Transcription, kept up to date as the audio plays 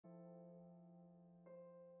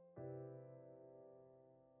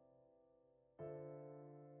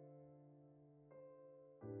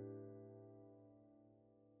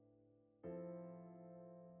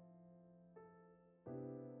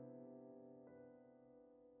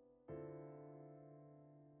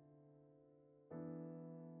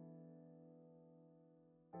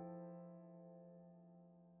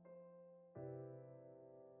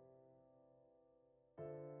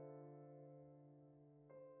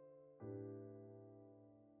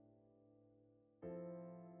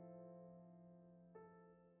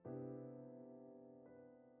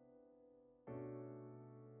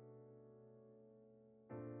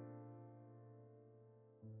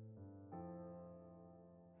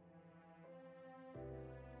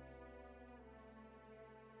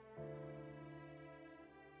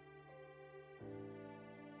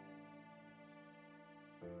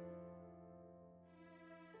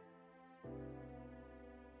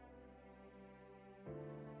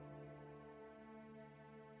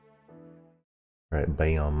Alright,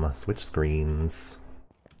 bam. Switch screens.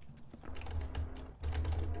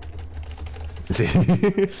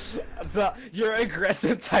 So, your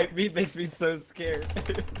aggressive type beat makes me so scared.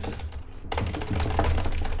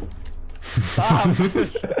 Stop!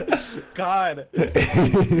 God.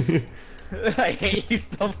 I hate you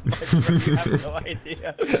so much, bro. You have no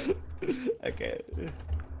idea. Okay.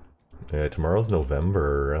 Yeah, tomorrow's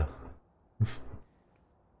November.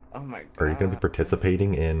 Oh my god. Are you gonna be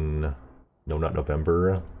participating in No Not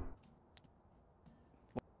November?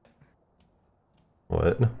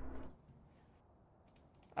 What?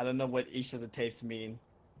 I don't know what each of the tapes mean.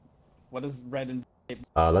 What does red and tape?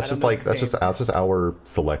 That's just our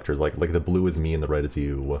selectors. Like the blue is me and the red is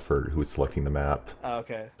you for who's selecting the map. Oh,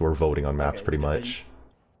 okay. We're voting on maps Okay, pretty much.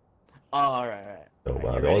 Oh, alright, alright. So,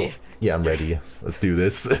 You ready? yeah, I'm ready. Let's do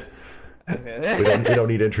this. Okay. we don't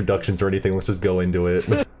need introductions or anything. Let's just go into it.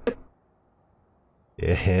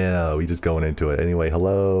 Yeah, we just going into it. Anyway,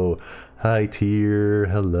 hello. Hi, Tier.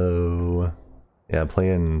 Hello. Yeah, I'm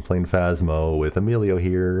playing Phasmo with Emilio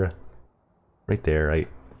here. Right there, right?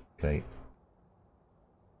 Okay.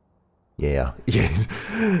 Yeah.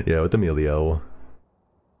 Yeah, with Emilio.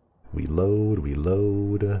 We load. We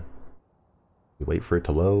wait for it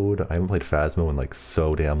to load. I haven't played Phasmo in like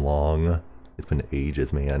so damn long. It's been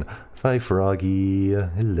ages, man. Hi, Froggy.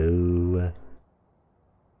 Hello.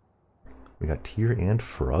 We got Tier and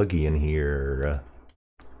Froggy in here.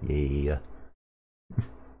 Yay.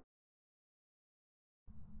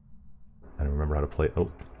 I don't remember how to play.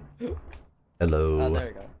 Oh. Hello. Oh, there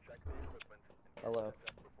you go. Hello.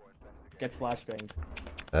 Get flashbanged.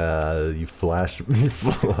 You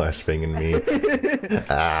flashbanging me.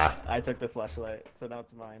 Ah. I took the flashlight, so now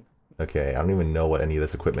it's mine. Okay, I don't even know what any of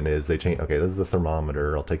this equipment is. They change. Okay, this is a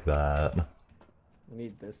thermometer. I'll take that. We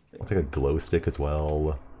need this thing. I'll take a glow stick as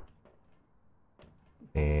well.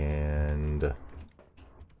 And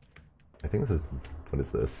I think this is, what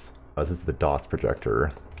is this? Oh, this is the DOTS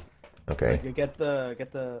projector. Okay. You get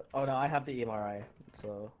the. Oh no, I have the MRI.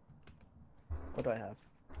 So, what do I have?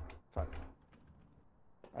 Fuck.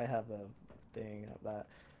 I have a thing of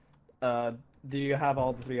that. Do you have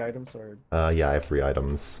all the 3 items or? Yeah, I have 3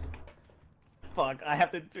 items. Fuck, I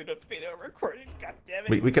have to do the video recording. God damn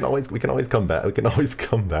it. We can always come back. We can always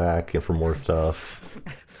come back for more stuff.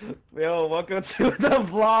 Yo, welcome to the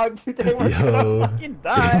vlog. Today we're gonna fucking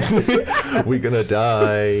die. We're gonna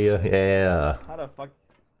die. Yeah. How the fuck?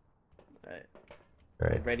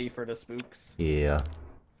 Right. Ready for the spooks? Yeah.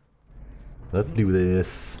 Let's do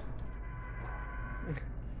this.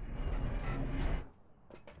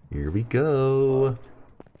 Here we go.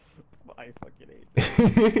 I fucking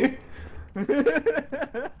hate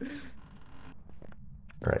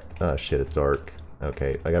Alright. Oh shit, it's dark.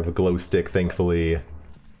 Okay, I have a glow stick, thankfully.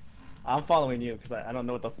 I'm following you because I don't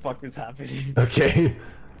know what the fuck is happening. Okay.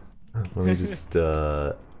 Let me just,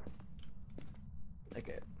 Okay.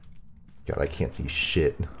 God, I can't see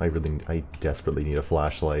shit. I desperately need a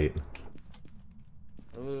flashlight.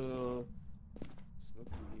 Ooh.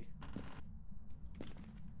 Spooky.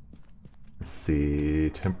 Let's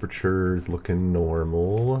see, temperature's looking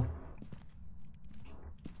normal.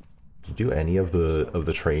 Did you do any of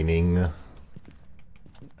the training?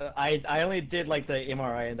 I only did like the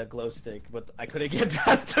MRI and the glow stick, but I couldn't get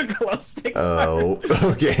past the glow stick. Oh,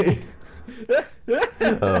 okay.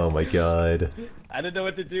 Oh my god. I didn't know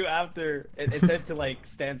what to do after. It said to like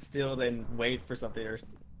stand still and wait for something or.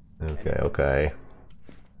 Okay, okay.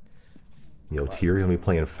 Yo, Tier, gonna be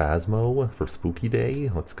playing Phasmo for Spooky Day.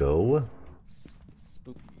 Let's go.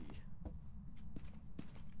 Spooky.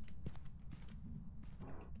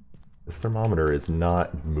 This thermometer is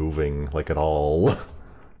not moving like at all. Is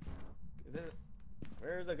it?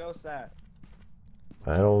 Where's the ghost at?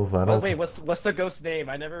 I don't. Oh wait, what's the ghost name?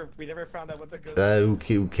 We never found out what the ghost.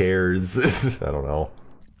 Who cares? I don't know.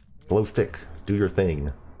 Glow stick, do your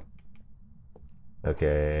thing.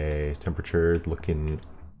 Okay, temperature's looking.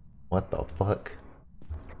 What the fuck?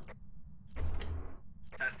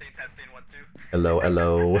 Testing, 1, 2. Hello,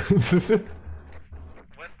 hello. What's the fucking?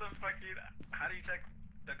 How do you check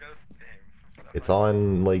the ghost name? It's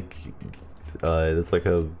on like, it's like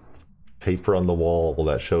a paper on the wall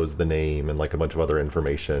that shows the name and like a bunch of other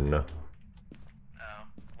information. Oh,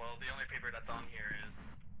 well, the only paper that's on here is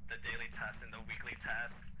the daily test and the weekly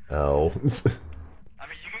test. Oh. I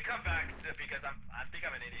mean, you can come back because I think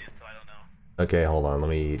I'm an idiot, so I don't know. Okay, hold on. Let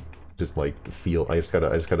me just like feel. I just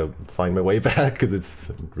gotta find my way back because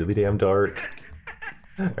it's really damn dark.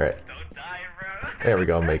 All right. Don't die, bro. There we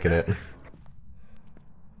go. I'm making it.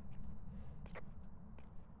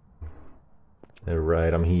 All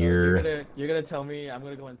right, I'm here. So you're gonna tell me. I'm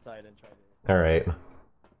gonna go inside and try to. All right.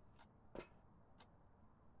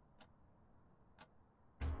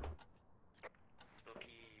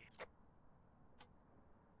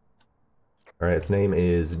 Alright, its name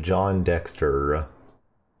is John Dexter.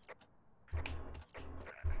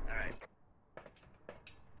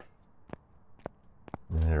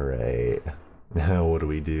 Alright. Now what do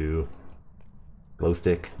we do? Glow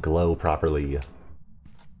stick, glow properly.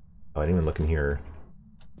 Oh, I didn't even look in here.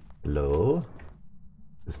 Hello?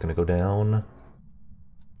 Is this gonna go down?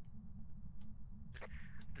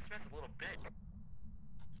 This man's a little bitch.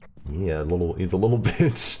 Yeah, he's a little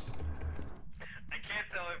bitch. I can't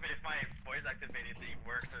tell if my voice activating thing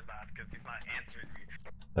works or not because he's not answering me.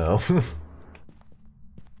 Oh.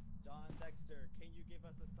 John Dexter, can you give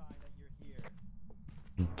us a sign that you're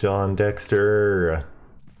here? John Dexter.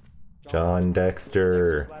 John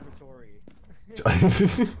Dexter. Laboratory.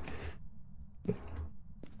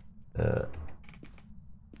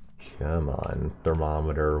 Come on,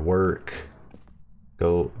 thermometer, work.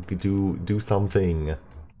 Go do something.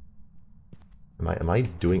 Am I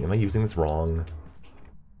using this wrong?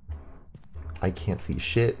 I can't see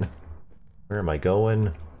shit. Where am I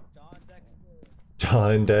going? John Dexter.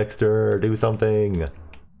 John Dexter, do something.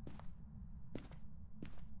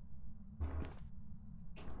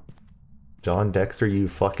 John Dexter, you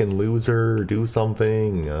fucking loser, do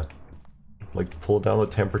something. Like, pull down the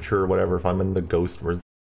temperature or whatever if I'm in the ghost res-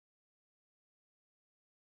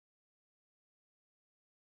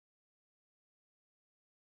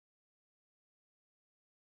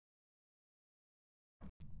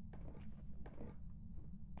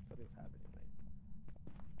 What is happening,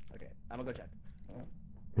 mate? Okay, I'm gonna go check.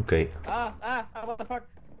 Okay, What the fuck?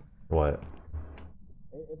 what?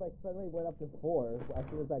 It like suddenly went up to 4 as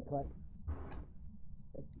soon as I cut.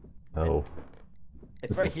 Oh.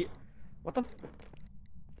 It's right here. What the?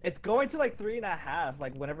 It's going to like 3.5.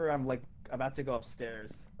 Like whenever I'm like about to go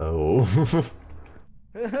upstairs. Oh.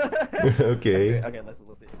 Okay. Okay. Let's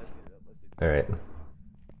see. All right.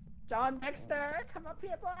 John Dexter, come up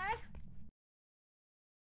here, boy.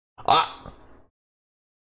 Ah.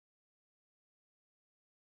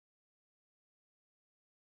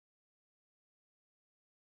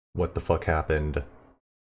 What the fuck happened?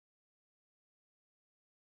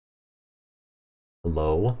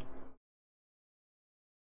 Hello?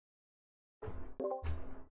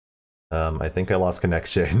 I think I lost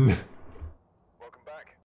connection. Welcome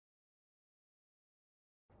back.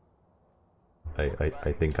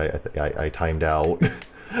 I think I timed out.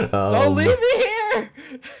 Don't leave me here!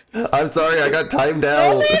 I'm sorry, I got timed Don't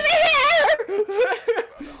out. leave me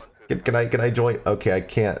here! Can I join? Okay, I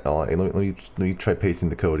can't. Oh, let me try pasting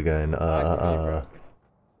the code again. I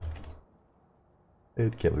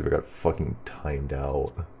can't believe I got fucking timed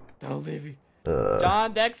out. Don't leave me.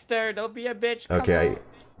 John Dexter, don't be a bitch. Come Okay,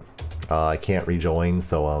 I can't rejoin,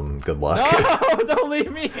 so good luck. No, don't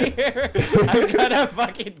leave me here. I'm gonna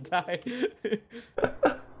fucking die.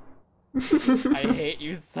 I hate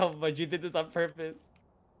you so much. You did this on purpose.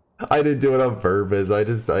 I didn't do it on purpose.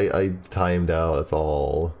 I timed out. That's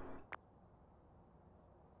all.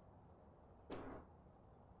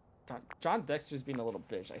 John Dexter's being a little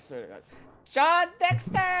bitch. I swear to God. John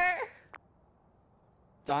Dexter.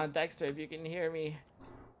 John Dexter, if you can hear me,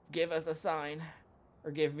 give us a sign.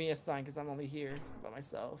 Or give me a sign, because I'm only here by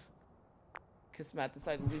myself. Because Matt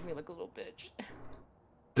decided to leave me like a little bitch.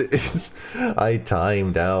 I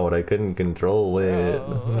timed out. I couldn't control it.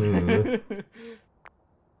 Oh.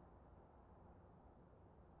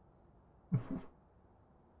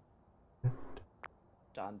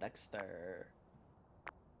 John Dexter.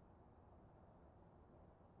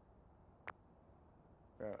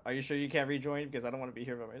 Bro, are you sure you can't rejoin? Because I don't want to be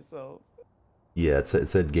here by myself. Yeah, it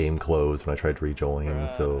said game closed when I tried to rejoin, Bruh.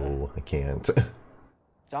 so I can't.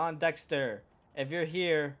 John Dexter, if you're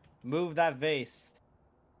here, move that vase.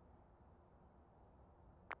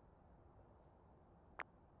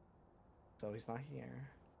 So he's not here.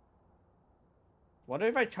 Wonder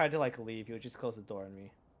if I tried to like leave, he would just close the door on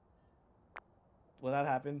me. Will that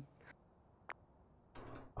happen?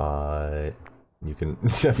 You can.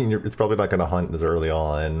 I mean, it's probably not gonna hunt this early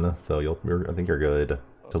on, so I think you're good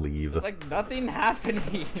to leave. It's like nothing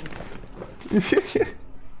happening.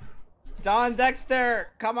 John Dexter,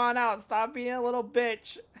 come on out. Stop being a little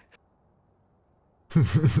bitch.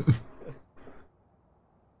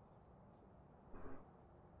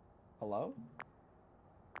 Hello?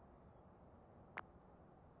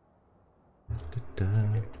 Okay,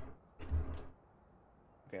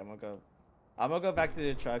 I'm gonna go back to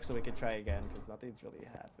the truck so we can try again because nothing's really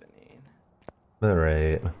happening. All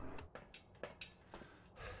right.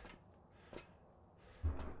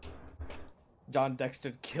 John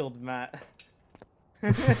Dexter killed Matt.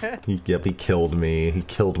 Yep, he killed me. He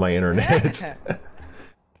killed my internet.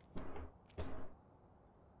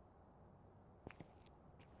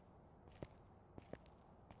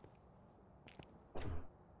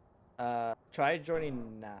 Try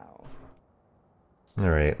joining now.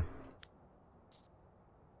 Alright.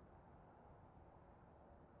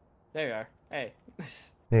 There you are. Hey.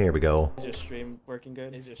 There we go. Is your stream working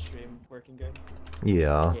good?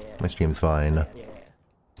 Yeah, Yeah. my stream's fine. Yeah.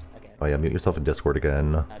 Okay. Oh yeah, mute yourself in Discord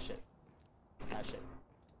again. Ah shit.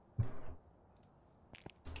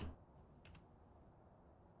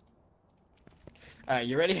 Alright,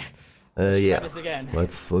 you ready? Yeah. Try this again.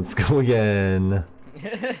 Let's go again.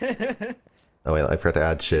 Oh wait, I forgot to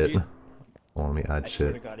add shit. Oh, let me add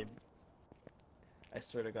shit. I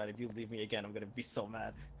swear to God, if you leave me again, I'm gonna be so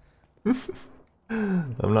mad.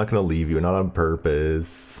 I'm not gonna leave you, not on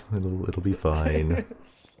purpose. It'll be fine.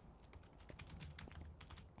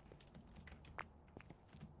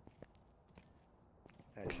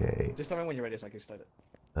 Okay. Just tell me when you're ready so I can start it.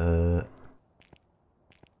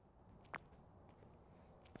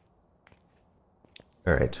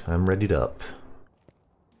 Alright, I'm readied up.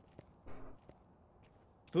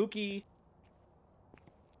 Spooky.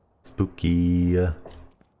 Spooky.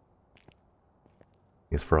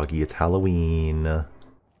 Yes, Froggy, it's Halloween.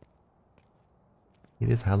 It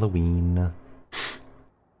is Halloween.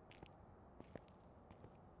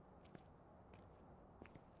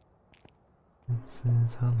 This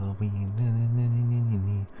is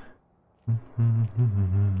Halloween.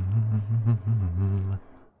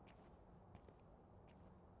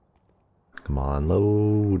 Come on,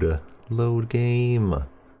 load. Load game.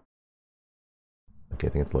 Okay, I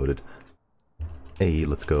think it's loaded. Hey,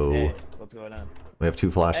 let's go. Hey, what's going on? We have 2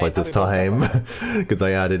 flashlights this time, because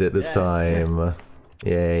I added it this time.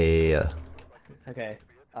 Yay. Okay,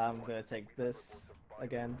 I'm gonna take this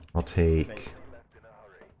again. I'll take...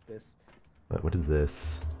 This. What is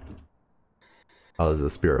this? Oh, this is a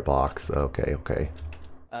spirit box. Okay, okay.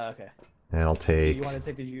 Okay. And I'll take... You want to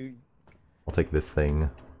take the... I'll take this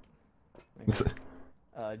thing. Okay.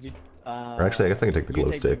 Or actually, I guess I can take the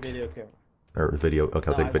glow stick. Video camera. Or video.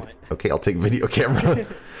 Okay, I'll No, take video. Okay, I'll take video camera.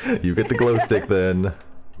 You get the glow stick then.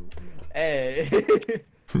 Hey.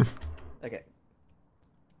 Okay.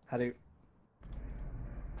 How do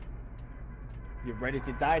you ready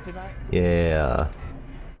to die tonight? Yeah.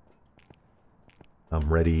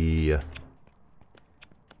 I'm ready.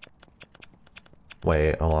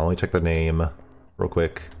 Wait, hold on, let me check the name real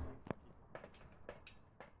quick.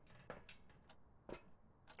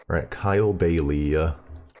 Alright, Kyle Bailey. What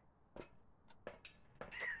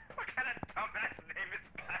kind of dumbass name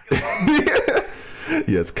is Kyle?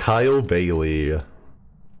 Yes, Kyle Bailey.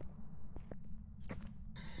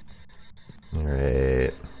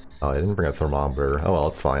 Alright. Oh, I didn't bring a thermometer. Oh well,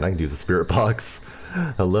 it's fine. I can use the spirit box.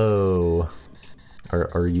 Hello.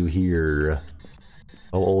 Are you here?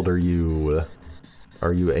 How old are you?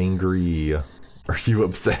 Are you angry? Are you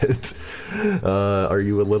upset? Are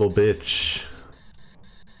you a little bitch?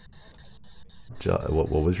 What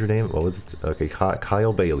was your name? What was... Okay,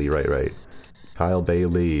 Kyle Bailey, right. Kyle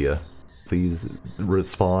Bailey, please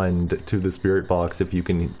respond to the spirit box if you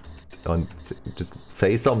can... just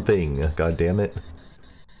say something, god damn it.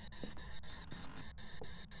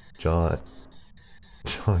 John,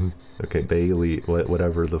 okay, Bailey,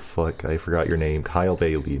 whatever the fuck, I forgot your name. Kyle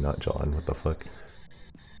Bailey, not John, what the fuck.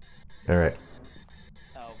 Alright.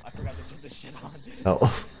 Oh, I forgot to turn this shit on.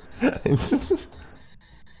 Oh. It's just...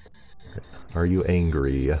 Are you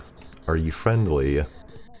angry? Are you friendly?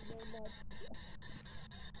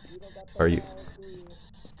 Are you...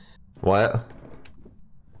 What?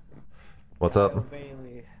 What's up?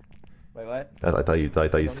 Bailey. Wait, what? I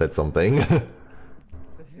thought you said something.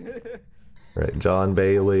 Right, John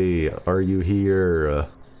Bailey, are you here?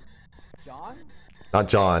 John? Not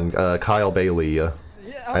John, Kyle Bailey. Yeah,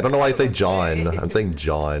 I don't know why I say okay. John. I'm saying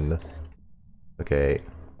John. Okay.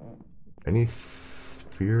 Any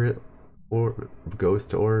spirit or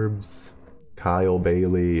ghost orbs? Kyle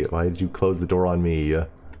Bailey, why did you close the door on me?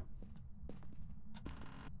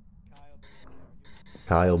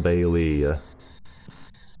 Kyle Bailey.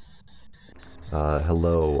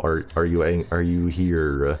 Hello. Are you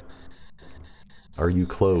here? Are you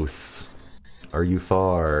close? Are you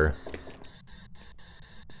far?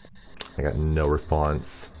 I got no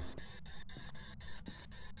response.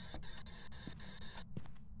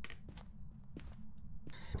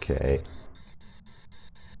 Okay.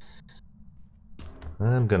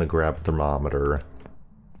 I'm gonna grab a thermometer.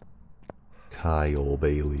 Kyle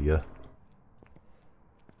Bailey.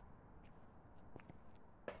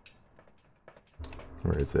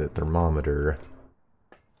 Where is it? Thermometer.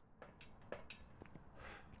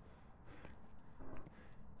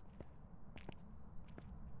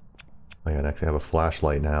 I can actually have a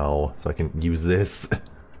flashlight now, so I can use this.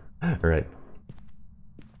 Alright.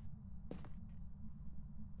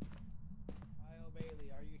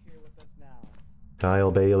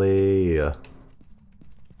 Kyle Bailey.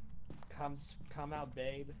 Come out,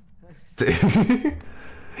 babe.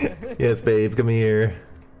 Yes, babe, come here.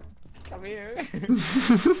 Come here.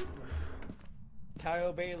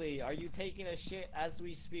 Kyle Bailey, are you taking a shit as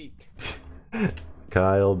we speak?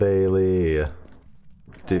 Kyle Bailey.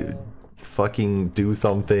 Dude, Kyle. fucking do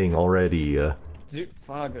something already. Dude,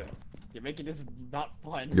 fuck. You're making this not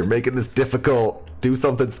fun. You're making this difficult. Do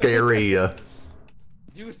something scary.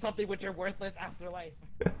 Do something with your worthless afterlife.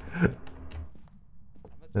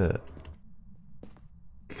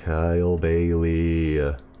 Kyle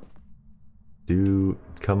Bailey. Dude,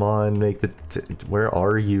 come on, make the. Where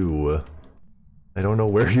are you? I don't know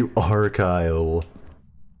where you are, Kyle.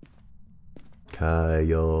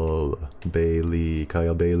 Kyle Bailey.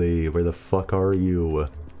 Kyle Bailey, where the fuck are you?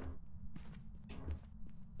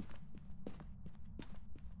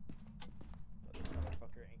 This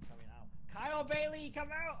motherfucker ain't coming out. Kyle Bailey, come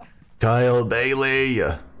out! Kyle Bailey!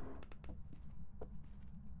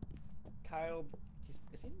 Kyle,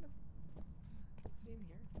 is he in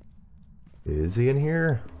here? Is he in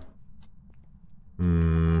here?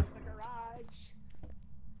 Hmm. The garage.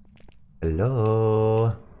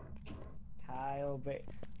 Hello?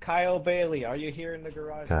 Kyle Bailey, are you here in the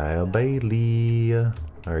garage? Kyle right now? Bailey,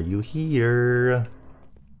 are you here?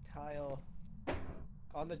 Kyle.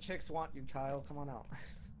 On the chicks want you, Kyle. Come on out.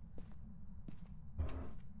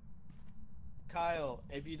 Kyle,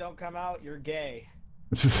 if you don't come out, you're gay.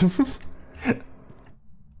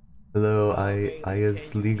 Hello, I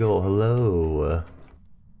is legal. Hello.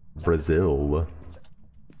 Brazil.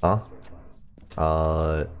 Huh?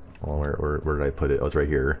 Well, where did I put it? Oh, it's right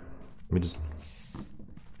here. Let me just.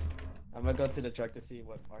 I'm gonna go to the truck to see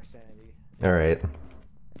what our sanity. All right.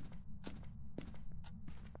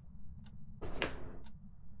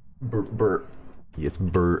 Bert. Yes,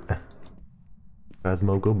 Bert.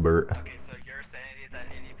 Phasmo, go Bert. Okay, so your sanity is at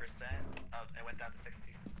 80%. It went down to 60,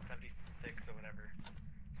 76 or whatever.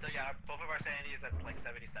 So yeah, both of our sanity is at like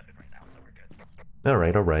 77 right now, so we're good. All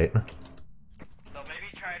right, all right. So maybe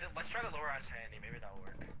let's try to lower our sanity. Maybe that'll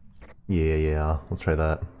work. Yeah. Let's try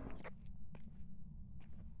that.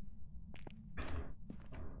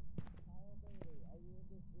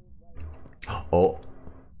 Oh.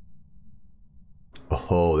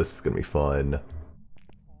 Oh, this is gonna be fun.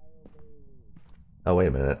 Oh, wait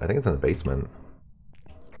a minute. I think it's in the basement.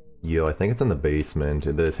 Yo, I think it's in the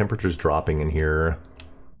basement. The temperature's dropping in here.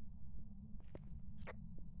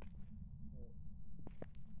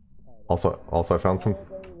 Also, I found some.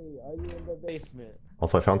 Are you in the basement?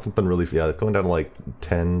 Also, I found something really. Yeah, it's going down to like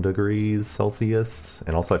 10 degrees Celsius.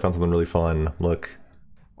 And also, I found something really fun. Look.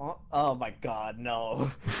 Oh my god,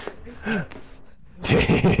 no.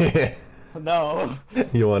 No.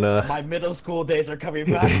 You wanna? My middle school days are coming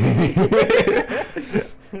back.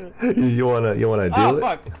 you wanna do Oh, it?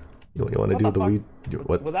 fuck. You wanna What do the the fuck? weed?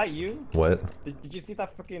 What? Was that you? What? Did you see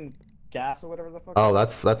that fucking gas or whatever the fuck? Oh,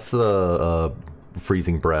 that's the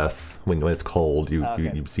freezing breath. When it's cold, you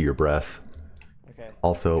Okay. you see your breath. Okay.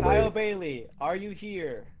 Also, Kyle wait. Bailey, are you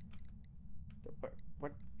here?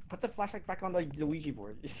 What? Put the flashlight back on the Ouija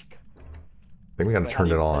board. I think we gotta Wait, how turn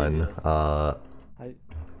do it you- how do you on. do this?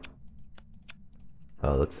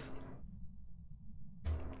 Let's.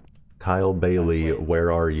 Kyle Bailey, wait.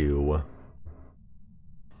 where are you?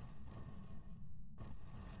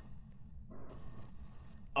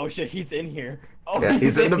 Oh shit, he's in here. Oh, Yeah,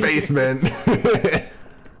 he's in the here. basement.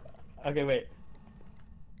 Okay, wait.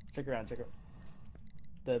 Check around.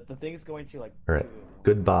 The thing's going to like. All right.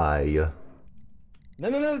 Goodbye. No!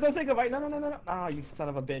 Don't say goodbye. No! Ah, you son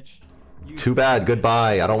of a bitch. You Too bad.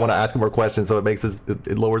 Goodbye. I don't want to ask more questions, so it makes us.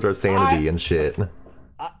 It lowers our sanity and shit.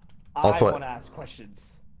 I Also, want to ask questions.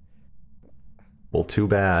 Well, too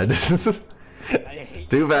bad. I hate.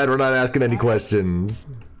 Too bad we're not asking any questions.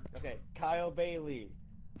 Okay, Kyle Bailey,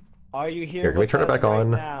 are you here? Here, can we with turn it us back right on?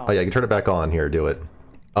 now? Oh yeah, you can turn it back on. Here, do it.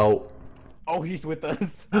 Oh, Oh, he's with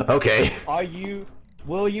us. okay. Are you?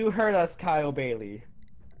 Will you hurt us, Kyle Bailey?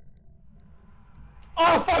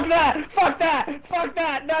 Oh, fuck that! Fuck that! Fuck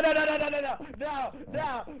that!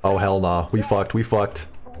 No! Oh hell nah. We fucked. We fucked.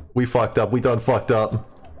 We fucked up. We done fucked up.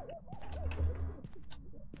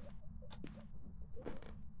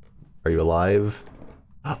 Are you alive?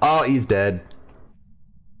 Oh, he's dead.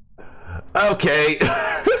 Okay.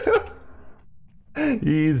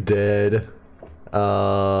 He's dead.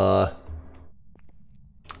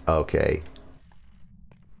 Okay.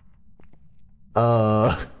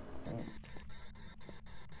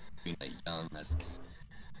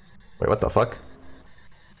 Wait, what the fuck?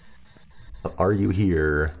 Are you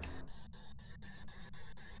here?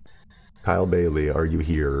 Kyle Bailey, are you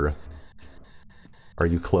here? Are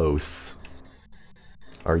you close?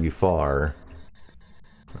 Are you far?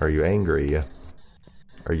 Are you angry?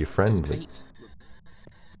 Are you friendly?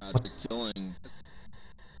 Killing.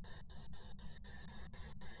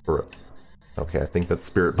 Okay, I think that's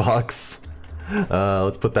spirit box.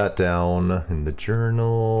 Let's put that down in the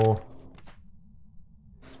journal.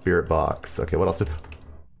 Spirit box. Okay, what else did...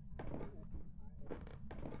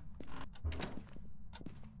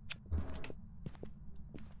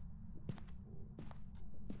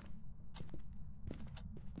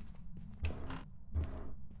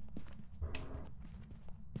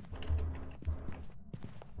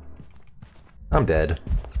 I'm dead.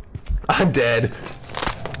 I'm dead!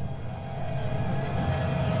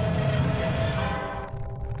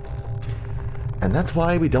 And that's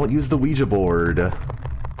why we don't use the Ouija board.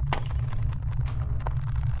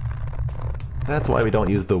 That's why we don't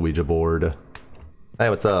use the Ouija board. Hey,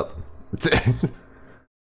 what's up?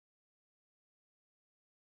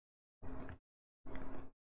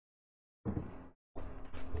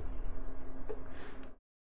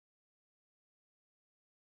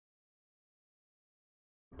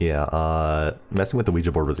 Yeah, messing with the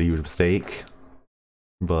Ouija board was a huge mistake.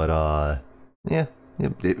 But, yeah,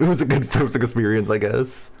 it was a good first experience, I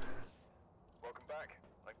guess. Welcome back.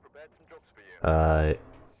 I've prepared some jobs for you.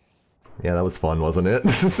 Yeah, that was fun, wasn't it?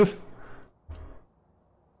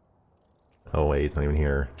 Oh wait, he's not even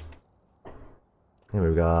here. And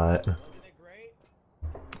we've got... Wasn't it great?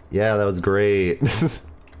 Yeah, that was great.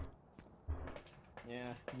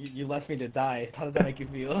 Yeah, you left me to die. How does that make you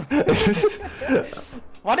feel?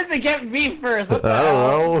 Why does it get me first? What the I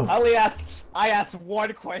don't hell? know. I asked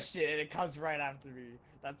one question and it comes right after me.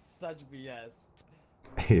 That's such BS.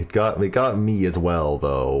 It got me as well,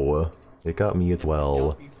 though. It got me as It well.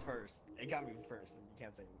 got me first. It got me first, and you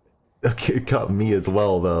can't say anything. Okay, it got me as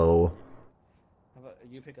well, though. How about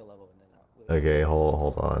you pick a level and then I'll... Okay,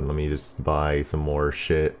 hold on. Let me just buy some more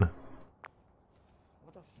shit. What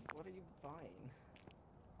are you buying?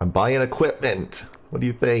 I'm buying equipment. What do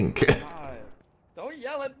you think? God, don't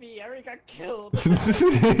yell at me. I already got killed.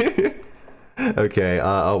 Okay,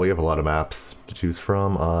 oh, we have a lot of maps to choose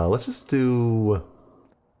from. Let's do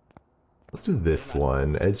this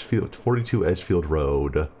one. Edgefield, 42 Edgefield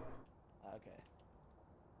Road. Okay.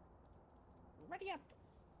 Ready up.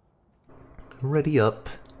 Ready up.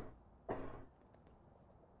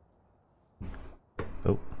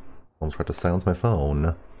 Oh, almost forgot to silence my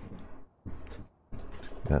phone.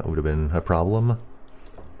 That would have been a problem.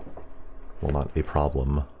 Well, not a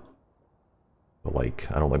problem. But like,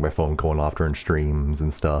 I don't like my phone going off during streams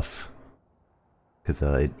and stuff. Because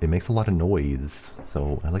it makes a lot of noise,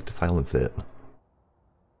 so I like to silence it.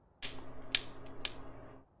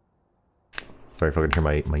 Sorry if I can hear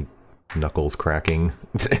my knuckles cracking.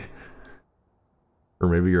 Or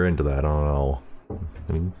maybe you're into that, I don't know.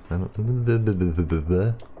 I mean,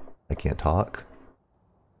 I can't talk.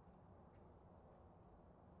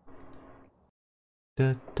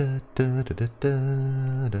 Oh.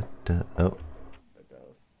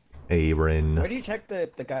 Abrin. Where do you check the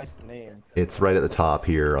guy's name? It's right at the top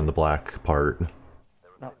here on the black part.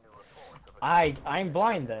 No. I'm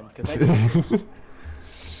blind then, because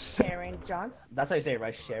Sharon Johnson. That's how you say it,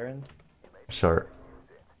 right? Sharon. Sure.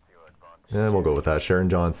 Yeah, we'll go with that. Sharon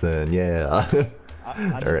Johnson. Yeah.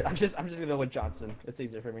 Alright. I'm just gonna go with Johnson. It's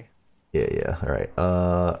easier for me. Yeah. All right.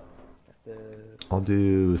 I'll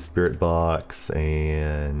do spirit box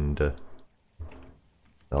and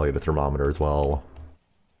I'll get a thermometer as well.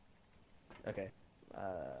 Okay.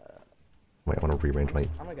 Wait, I want to rearrange my...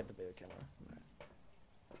 I'm gonna get the bigger camera.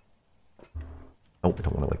 Oh, I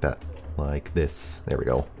don't want it like that. Like this. There we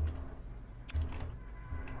go.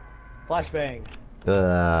 Flashbang.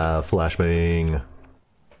 Flashbang.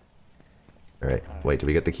 Alright, wait, did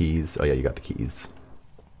we get the keys? Oh yeah, you got the keys.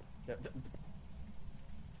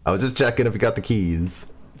 I was just checking if you got the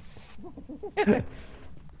keys.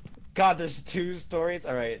 God, there's 2 stories?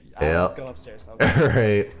 Alright, Yeah. I'll go upstairs. I'll go.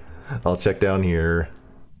 Alright, I'll check down here.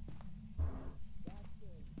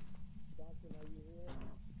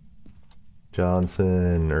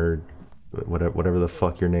 Johnson, or whatever the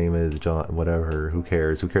fuck your name is, John, whatever, who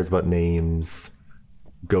cares? Who cares about names?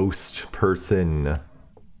 Ghost person.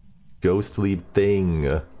 Ghostly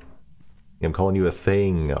thing. I'm calling you a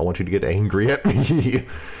thing. I want you to get angry at me.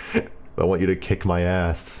 I want you to kick my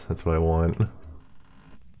ass. That's what I want.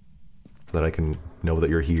 So that I can know that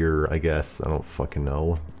you're here, I guess. I don't fucking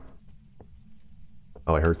know.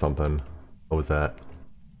 Oh, I heard something. What was that?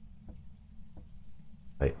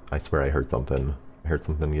 I swear I heard something. I heard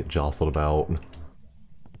something get jostled about. Let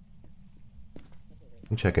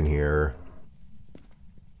me check in here.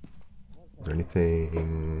 Is there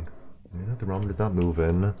anything... Yeah, the thermometer's not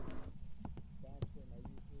moving.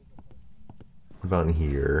 What about in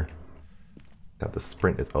here? Got the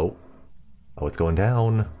sprint is... Oh, it's going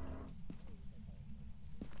down.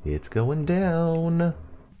 It's going down.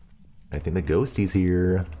 I think the ghostie's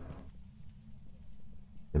here.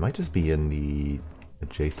 It might just be in the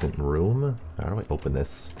adjacent room. How do I open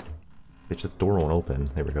this? Bitch, this door won't open.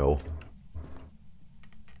 There we go.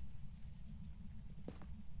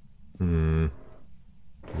 Is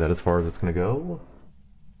that as far as it's gonna go?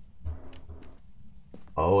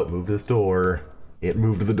 Oh, it moved this door. It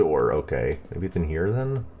moved the door. Okay. Maybe it's in here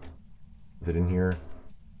then? Is it in here?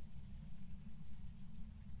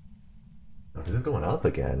 Oh, this is going up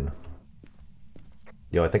again.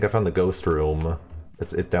 Yo, I think I found the ghost room.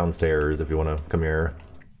 It's downstairs if you want to come here.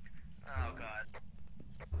 Oh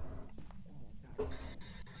god.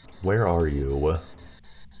 Where are you? Where?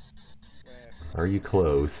 Are you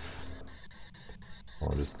close?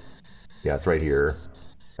 I'll just... Yeah, it's right here.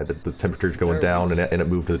 The temperature's going down and it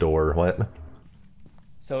moved to the door. What?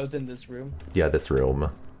 So it's in this room? Yeah, this room.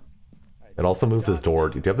 Right. It also moved this door.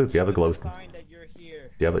 Do you have a glow... Sign that you're here.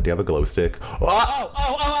 Do you have a glow stick? Ah!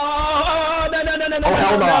 Oh, no, no, no, no, no, Oh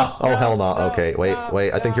hell no! no, Oh hell no! no, Okay, wait.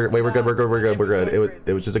 I think you're. Wait, we're good. We're good.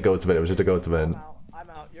 It was just a ghost event. It was just a ghost event. I'm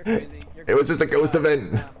out. You're crazy. It was just a ghost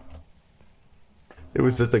event. It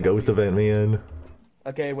was just a ghost event, man.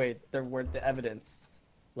 Okay, wait. There were the evidence.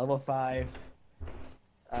 Level 5.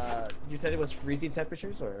 You said it was freezing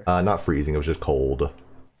temperatures, or? Not freezing. It was just cold.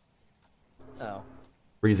 Oh.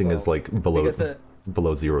 Freezing is like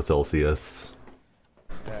below 0 Celsius.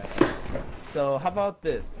 Okay. So how about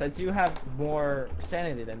this? Since you have more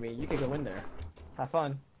sanity than me, you can go in there. Have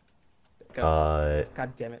fun. Go.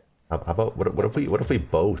 God damn it. How about what if we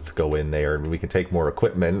both go in there and we can take more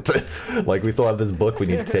equipment? Like we still have this book we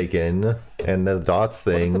need to take in, and the dots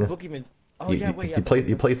thing. What does the book even... Oh, yeah, wait, yeah.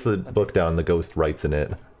 You place the book down. The ghost writes in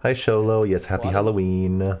it. Hi Sholo. Yes, happy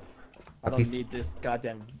Halloween. I don't need this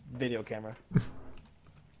goddamn video camera.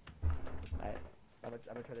 Alright, I'm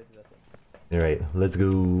gonna try to do that thing. Alright, let's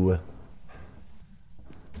go.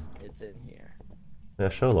 It's in here. Yeah,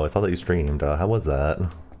 Sholo, I saw that you streamed. How was that?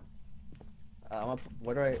 I'm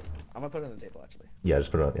gonna put it on the table actually. Yeah,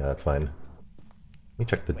 just put it on. Yeah, that's fine. Let me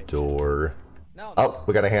check the Wait, door. No. Oh,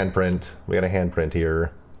 we got a handprint. We got a handprint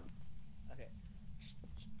here. Okay.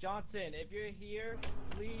 Johnson, if you're here,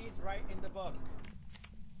 please write in the book.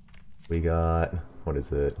 We got... What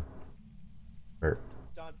is it?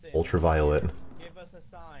 Johnson. Ultraviolet. Give us a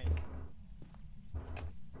sign.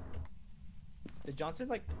 Did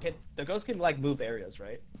Johnson the ghost can move areas,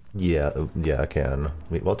 right? Yeah, I can.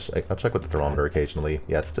 I'll check with the thermometer occasionally.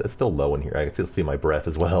 Yeah, it's still low in here. I can still see my breath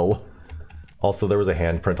as well. Also, there was a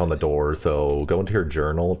handprint on the door, so go into your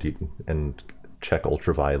journal and check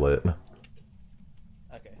ultraviolet.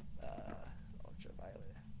 Okay,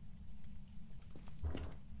 ultraviolet.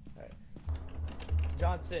 Alright.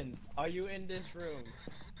 Johnson, are you in this room?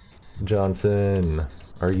 Johnson,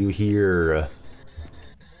 are you here?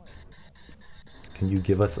 Can you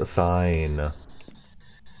give us a sign?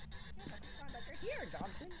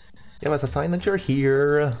 Give us a sign that you're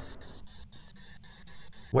here.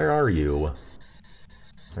 Where are you?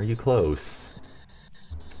 Are you close?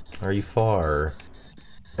 Are you far?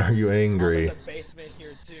 Are you angry? There's a basement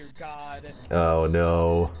here too, God. Oh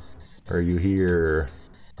no. Are you here?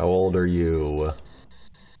 How old are you?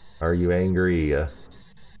 Are you angry?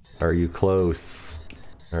 Are you close?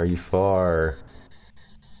 Are you far?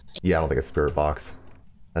 Yeah, I don't think it's Spirit Box.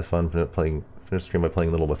 Had fun finish stream by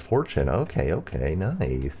playing Little Misfortune. Okay,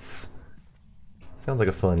 nice. Sounds like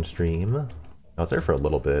a fun stream. I was there for a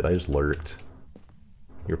little bit, I just lurked.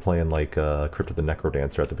 You were playing like Crypt of the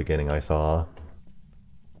Necrodancer at the beginning, I saw.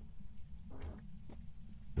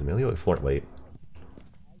 Is Emilio at Flort? Wait.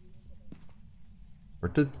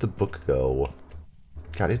 Where did the book go?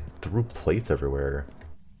 God, it threw plates everywhere.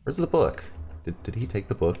 Where's the book? Did he take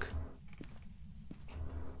the book?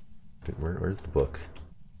 Where's the book?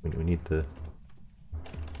 We need the...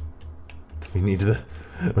 We need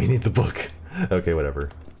the book. Okay, whatever.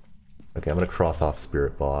 Okay, I'm gonna cross off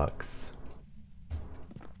Spirit Box.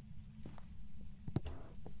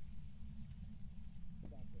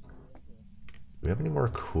 Do we have any more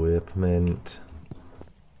equipment?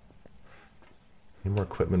 Any more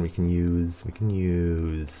equipment we can use? I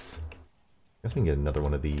guess we can get another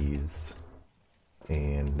one of these.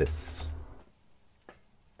 And this.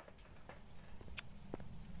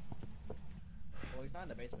 Well, he's not in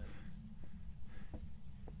the basement.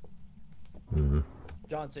 Hmm.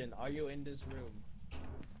 Johnson, are you in this room?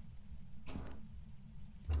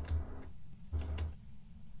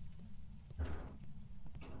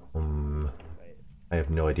 Wait. I have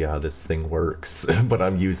no idea how this thing works, but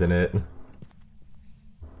I'm using it.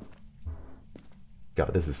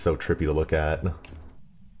 God, this is so trippy to look at.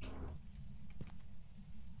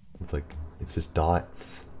 It's like, it's just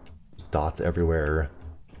dots. Just dots everywhere.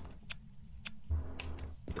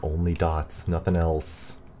 It's only dots, nothing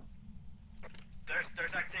else.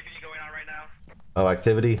 There's activity going on right now. Oh,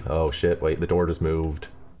 activity? Oh shit, wait, the door just moved.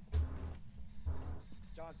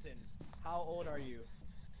 Johnson, how old are you?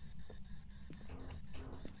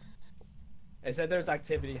 It said there's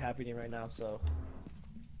activity happening right now, so.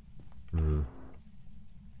 Hmm.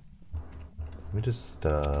 Let me just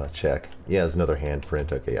check. Yeah, there's another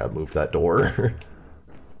handprint. Okay, yeah, I moved that door.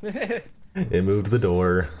 It moved the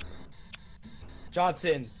door.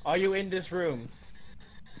 Johnson, are you in this room?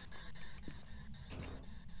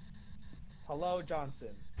 Hello,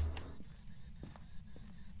 Johnson.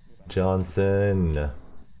 Johnson.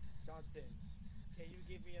 Johnson, can you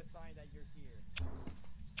give me a sign that you're here?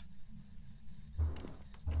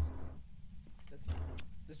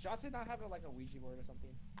 Does Johnson not have like a Ouija board or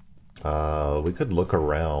something? We could look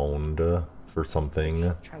around for something.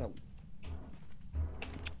 I'm trying to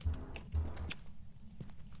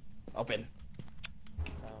open.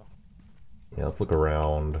 Oh. Yeah, let's look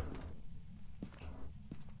around.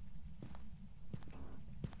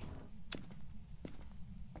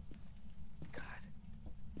 God.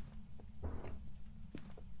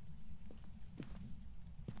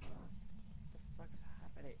 What the fuck's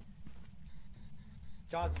happening?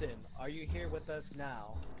 Johnson, are you here with us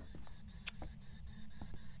now?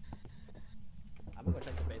 I'm gonna go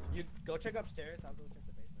check the basement. You go check upstairs, I'll go check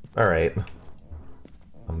the basement. Alright.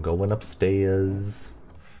 I'm going upstairs.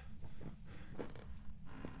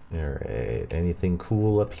 Alright, anything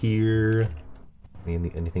cool up here?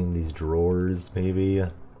 Anything in these drawers, maybe?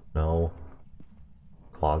 No?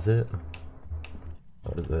 Closet?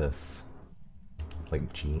 What is this?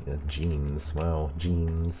 Like jeans. Wow,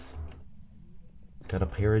 jeans. Got a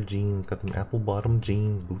pair of jeans, got them apple bottom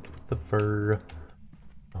jeans, boots with the fur.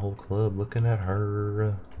 The whole club looking at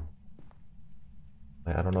her.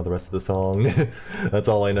 I don't know the rest of the song. That's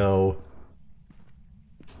all I know.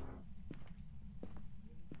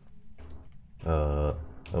 Oh,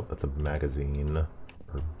 that's a magazine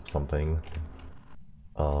or something.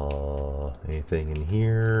 Anything in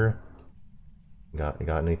here? Got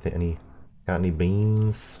anything? Got any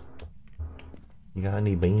beans? You got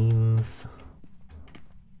any beans?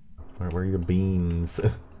 Where are your beans?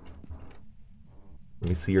 Let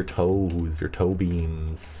me see your toes, your toe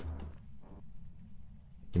beans.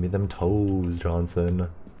 Give me them toes, Johnson.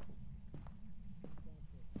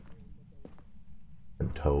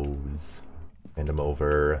 Them toes. Hand them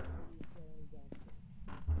over.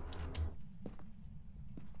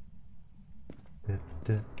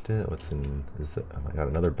 What's in? Is it? Oh my god,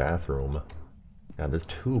 another bathroom. God, there's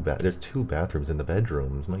two bathrooms in the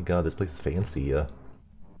bedrooms. My god, this place is fancy.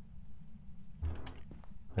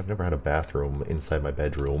 I've never had a bathroom inside my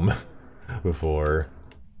bedroom before.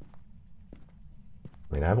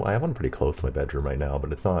 I mean, I have one pretty close to my bedroom right now,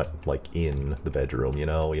 but it's not, like, in the bedroom, you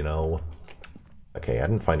know? Okay, I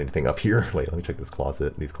didn't find anything up here. Wait, let me check this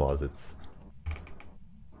closet, these closets.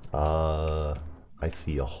 I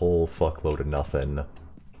see a whole fuckload of nothing.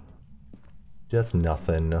 Just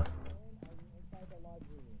nothing.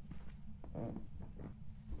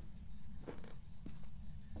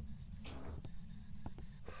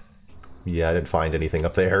 Yeah, I didn't find anything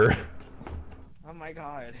up there. Oh my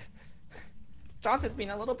god. Johnson's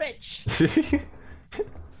being a little bitch.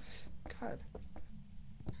 God.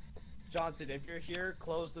 Johnson, if you're here,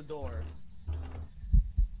 close the door.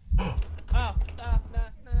 Oh, nah.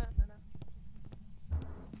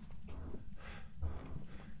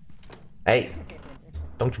 Hey!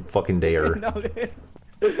 Don't you fucking dare. No.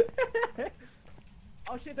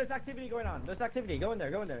 Oh shit, there's activity going on. There's activity. Go in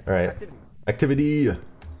there, go in there. Alright. Activity!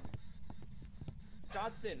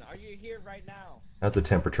 Johnson, are you here right now? How's the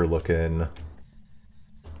temperature looking?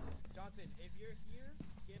 Johnson, if you're here,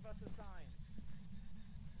 give us a sign.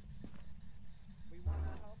 We want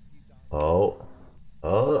to help you, Johnson. Oh.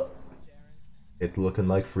 Sharon. It's looking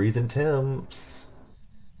like freezing temps.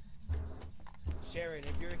 Sharon,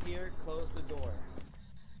 if you're here, close the door.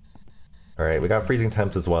 Alright, we got freezing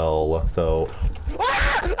temps as well, so...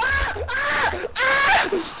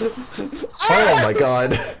 Oh my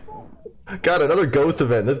god! God, another ghost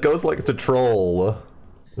event. This ghost likes to troll.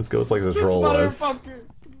 This ghost likes to troll us. This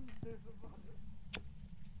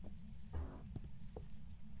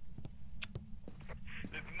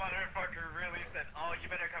motherfucker really said, "Oh, you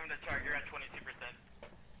better come to chart. You're at 22%."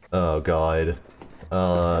 Oh god.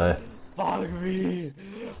 Fuck me,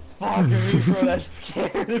 bro. That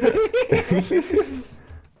scared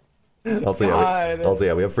me. Also,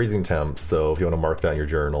 yeah, we have freezing temps. So if you want to mark that in your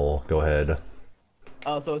journal, go ahead.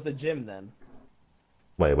 Oh, so it's the gym then.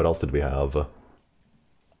 Wait, what else did we have?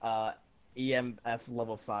 EMF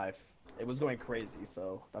level 5. It was going crazy,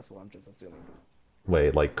 so that's what I'm just assuming.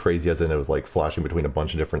 Wait, like crazy as in it was like flashing between a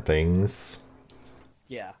bunch of different things?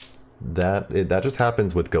 Yeah. That just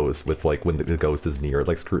happens with ghosts, with like when the ghost is near.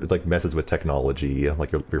 It like messes with technology,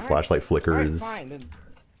 like your flashlight flickers. Alright, fine.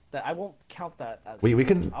 Then I won't count that as. We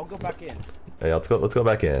can. I'll go back in. Yeah, let's go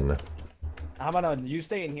back in. How about you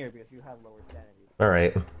stay in here because you have lower sanity. All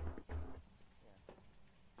right.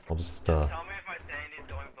 I'll just Tell me if my sanity is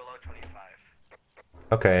going below 25.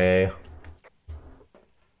 Okay.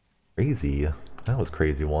 Crazy. That was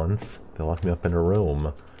crazy once. They locked me up in a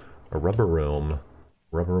room. A rubber room.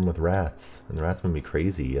 Rubber room with rats. And the rats made me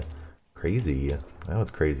crazy. Crazy. That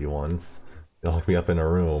was crazy once. They locked me up in a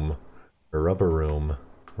room. A rubber room.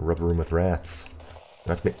 A rubber room with rats.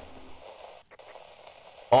 That's me.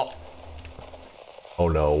 Oh! Oh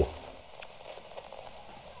no.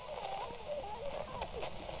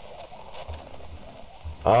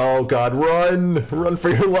 Oh god, run! Run for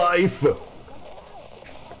your life!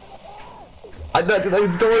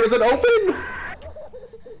 The door isn't open!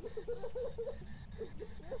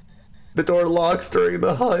 The door locks during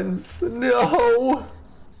the hunts. No!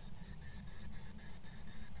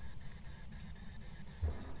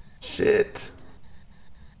 Shit.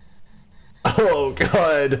 Oh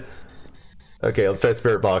god. Okay, let's try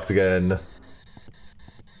Spirit Box again.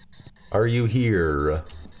 Are you here?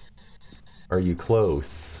 Are you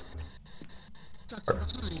close?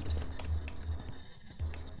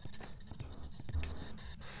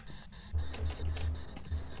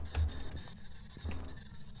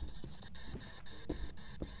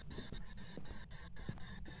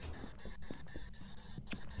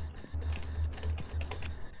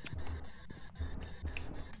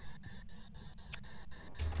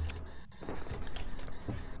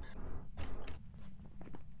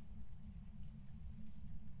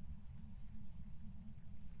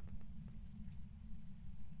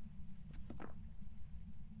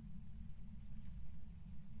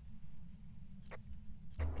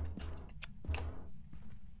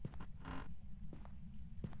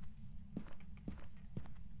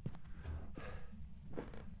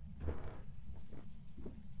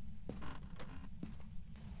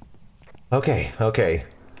 Okay, okay.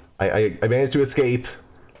 I managed to escape.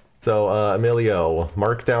 So, Emilio,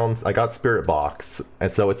 mark down... I got Spirit Box, and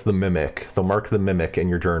so it's the Mimic. So mark the Mimic in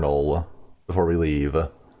your journal before we leave. Because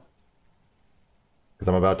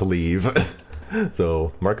I'm about to leave.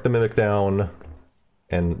 So, mark the Mimic down,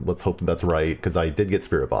 and let's hope that that's right, because I did get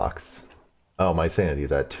Spirit Box. Oh, my sanity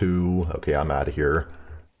is at 2. Okay, I'm out of here.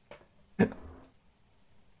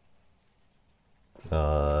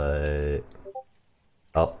 Oh.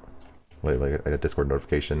 Wait, I got a Discord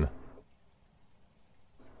notification.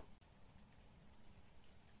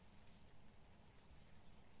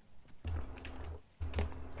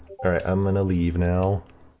 Alright, I'm gonna leave now.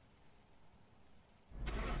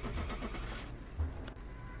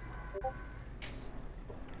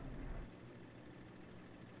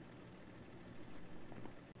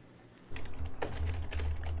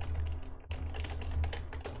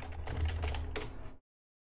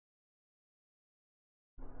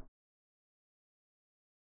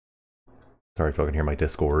 Sorry if y'all can hear my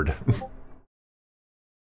Discord.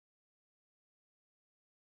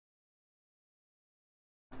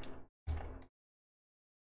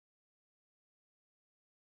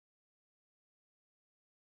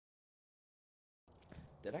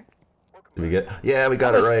 Did I? Did we get? Yeah, we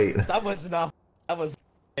got it right. That was not. That was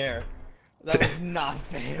fair. That was not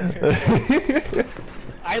fair.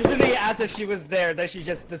 I literally asked if she was there, then she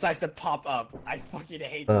just decides to pop up. I fucking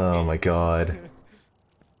hate this Oh game. my god.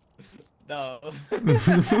 No.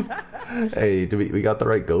 Hey, we got the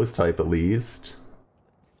right ghost type at least?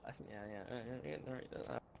 Yeah.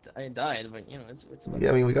 I died, but you know, it's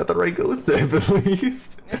Yeah, I mean, we got the right ghost type at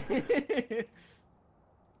least. Alright.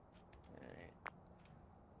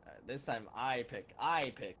 This time I pick.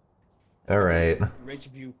 Alright.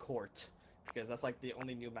 Ridgeview Court. Because that's like the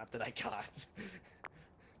only new map that I got.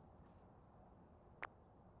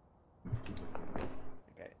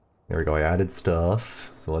 Okay. There we go, I added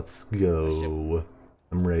stuff, so let's go.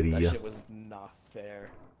 I'm ready. That shit was not fair.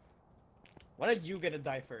 Why did you get to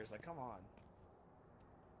die first? Like, come on.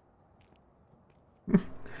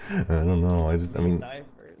 I don't know, I mean, Die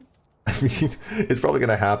first. it's probably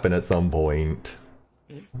gonna happen at some point.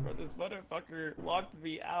 Bro, this motherfucker locked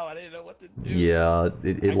me out. I didn't know what to do. Yeah,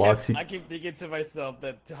 it locks you. I keep thinking to myself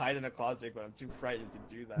that to hide in a closet, but I'm too frightened to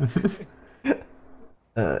do that.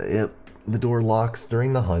 Yep. The door locks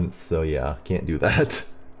during the hunts, so yeah, can't do that.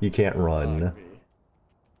 You can't run. Fuck me.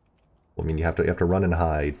 I mean, you have to run and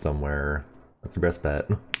hide somewhere. That's the best bet.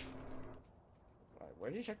 Alright,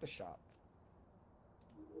 where did you check the shop?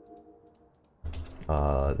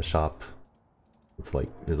 The shop. It's like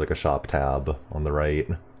there's like a shop tab on the right.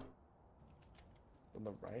 On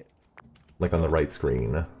the right? Like on the right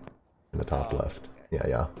screen. In the top left. Okay.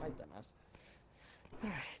 Yeah. My dumbass.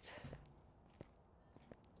 Alright.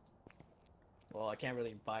 Well, I can't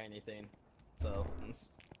really buy anything, so.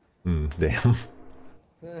 Damn.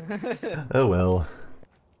 Oh well.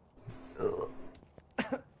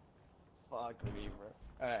 Fuck me, bro.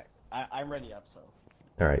 Alright, I'm ready up, so.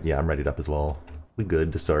 Alright, yeah, I'm ready up as well. We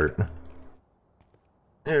good to start.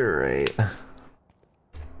 Alright.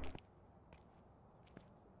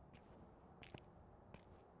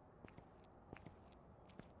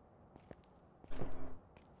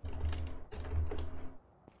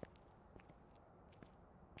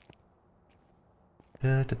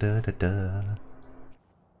 Da da da da da.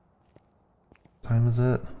 Time is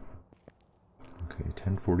it? Okay,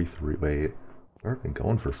 10:43. Wait, we've been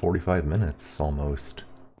going for 45 minutes almost.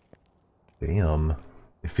 Damn.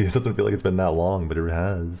 It doesn't feel like it's been that long, but it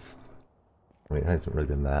has. I mean, it hasn't really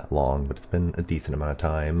been that long, but it's been a decent amount of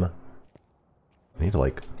time. I need to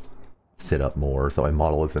like sit up more so my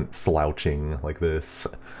model isn't slouching like this.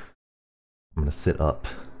 I'm gonna sit up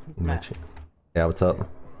in my chair. Yeah, what's up?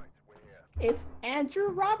 It's Andrew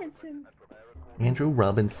Robinson! Andrew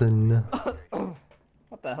Robinson.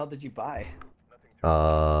 What the hell did you buy?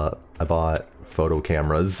 I bought photo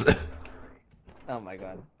cameras. Oh my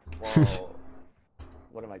god. Well,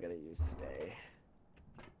 what am I gonna use today?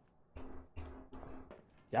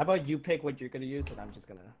 Yeah, how about you pick what you're gonna use and I'm just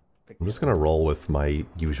gonna pick. I'm just gonna roll with my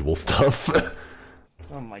usual stuff.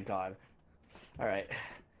 Oh my god. Alright.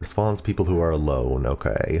 Responds people who are alone,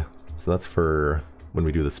 okay. So that's for when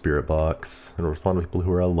we do the spirit box. And respond to people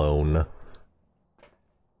who are alone.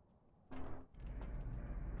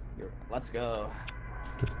 Let's go.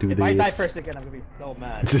 Let's do if this. I die first again, I'm gonna be so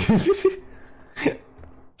mad. Let's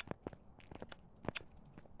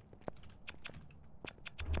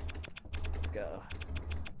go.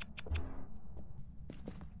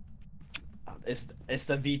 Oh, it's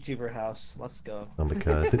the VTuber house. Let's go. Oh my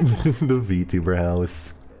god. The VTuber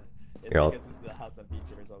house. It's Here, like it's the house that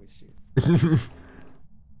VTubers always choose.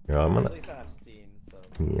 Here, I'm gonna. At least I've seen, so.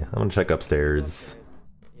 Yeah, I'm gonna check upstairs.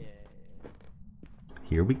 Yeah.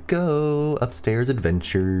 Here we go. Upstairs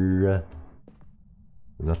adventure.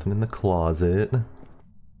 Nothing in the closet.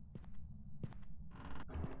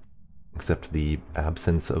 Except the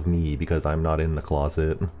absence of me because I'm not in the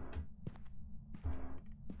closet.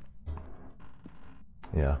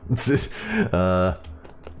 Yeah. No.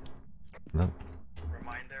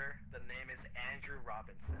 Reminder, the name is Andrew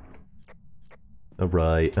Robinson.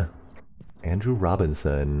 Alright. Andrew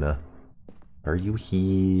Robinson. Are you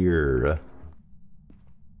here?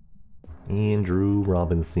 Andrew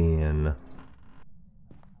Robinson.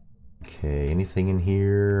 Okay, anything in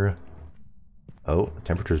here? Oh, the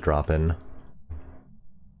temperature's dropping.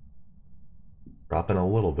 Dropping a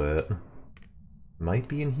little bit. Might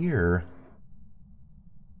be in here.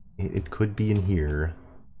 It could be in here.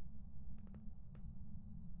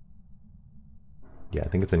 Yeah, I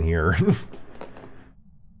think it's in here.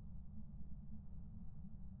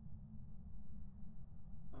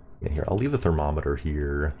 Yeah, here, I'll leave the thermometer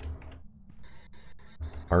here.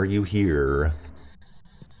 Are you here?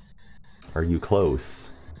 Are you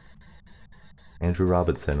close? Andrew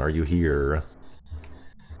Robinson, are you here?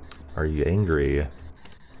 Are you angry?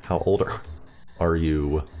 How old are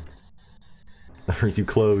you? Are you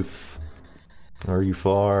close? Are you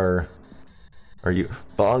far? Are you...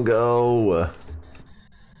 Bongo!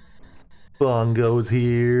 Bongo's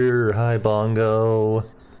here! Hi, Bongo!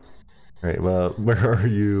 Alright, well, where are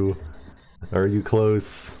you? Are you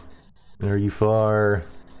close? Are you far?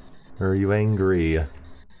 Are you angry?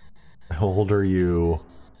 How old are you?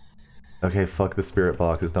 Okay, fuck the spirit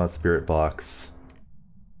box. It's not spirit box.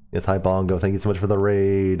 Yes, hi Bongo. Thank you so much for the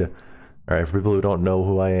raid. Alright, for people who don't know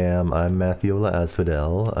who I am, I'm Mathiola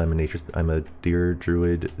Asphodel. I'm a deer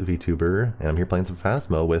druid VTuber, and I'm here playing some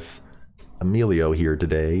Phasmo with Emilio here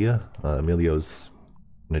today. Emilio's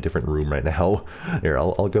in a different room right now. Here,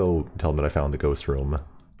 I'll go tell him that I found the ghost room.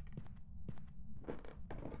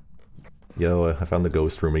 Yo, I found the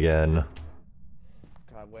ghost room again.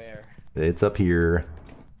 God, where? It's up here.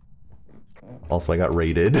 Also, I got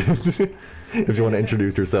raided. If you want to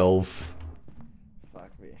introduce yourself. Fuck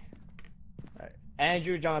me. Alright.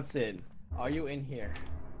 Andrew Johnson, are you in here?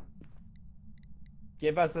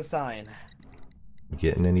 Give us a sign. You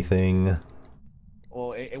getting anything?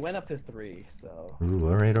 Well, it went up to 3, so... Ooh,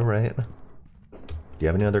 alright, alright. Do you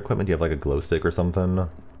have any other equipment? Do you have like a glow stick or something?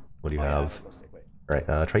 What do you Oh, yeah, I have? a glow stick, wait.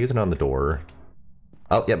 Alright, try using it on the door.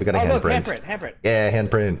 Oh, yeah, we got a look, handprint. handprint. Yeah,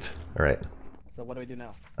 handprint. Alright. So what do we do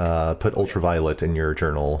now? Put ultraviolet in your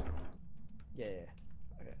journal. Yeah.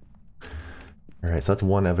 Okay. Alright, so that's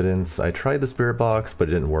one evidence. I tried the spirit box, but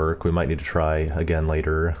it didn't work. We might need to try again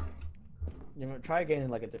later. You know, try again in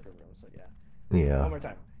like a different room. So yeah. Yeah. One more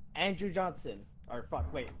time. Andrew Johnson, or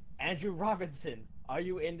fuck, wait, Andrew Robinson, are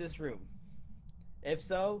you in this room? If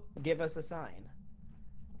so, give us a sign.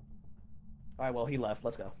 Alright, well, he left.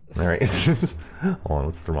 Let's go. Alright. Hold on,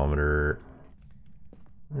 what's the thermometer?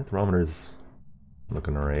 The thermometer's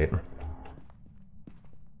looking alright.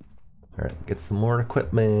 Alright, get some more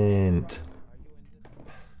equipment.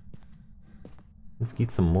 Let's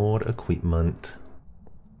get some more equipment.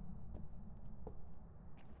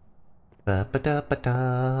 Ba ba da ba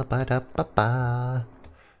da ba da ba ba.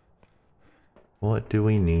 What do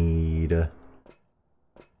we need?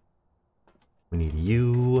 We need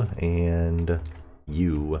you and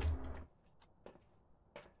you.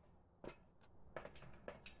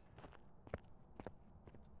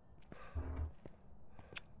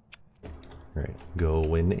 Alright,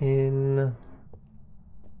 going in.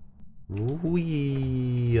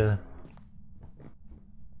 Wee.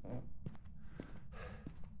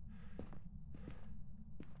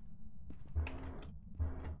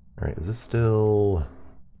 Alright, is this still...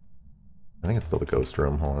 I think it's still the ghost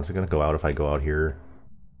room. Hold on, is it gonna go out if I go out here?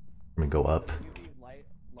 I mean, go up. UV light,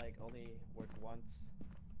 like, only worked once.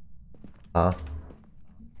 Huh?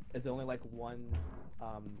 Is it only like one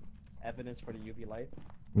evidence for the UV light?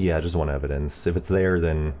 Yeah, just one evidence. If it's there,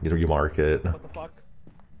 then you mark it. What the fuck?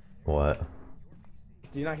 What?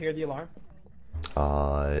 Do you not hear the alarm?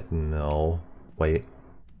 No. Wait.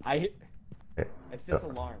 It's this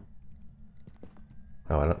alarm.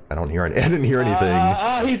 Oh, I don't hear any. I didn't hear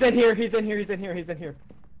anything. He's in here. He's in here. He's in here. He's in here.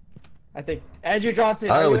 I think Andrew Johnson.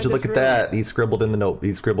 Oh, would you look at that? He scribbled in the note.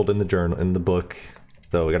 He scribbled in the journal, in the book.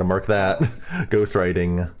 So we gotta mark that.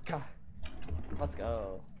 Ghostwriting. God. Let's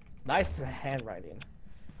go. Nice handwriting.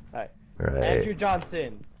 All right. All right. Andrew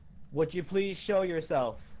Johnson, would you please show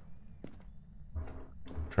yourself?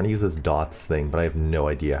 Trying to use this dots thing, but I have no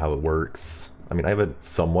idea how it works. I mean, I have a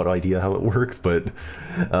somewhat idea how it works, but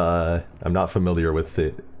I'm not familiar with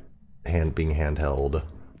it being handheld.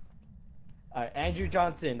 Andrew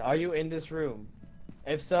Johnson, are you in this room?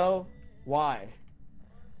 If so, why?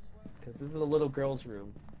 Because this is a little girl's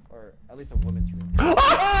room, or at least a woman's room.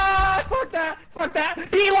 Ah! Fuck that! Fuck that!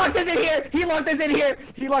 He locked us in here! He locked us in here!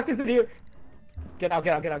 He locked us in here! Get out!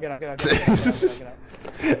 Get out! Get out! Get out! Get out! Get out! Get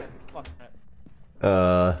out! Fuck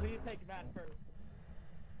that. Please take Matt first.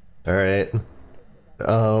 Alright.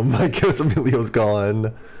 I guess Emilio's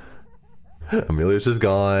gone. Emilio's just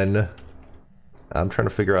gone. I'm trying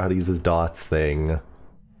to figure out how to use his dots thing.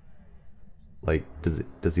 Like,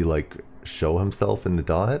 does he like show himself in the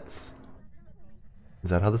dots? Is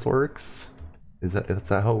that how this works? Is that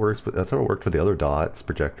how it works? But that's how it worked for the other dots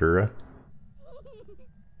projector.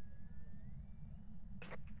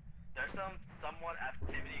 There's somewhat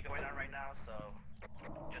activity going on right now, so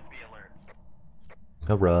just be alert.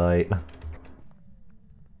 Alright.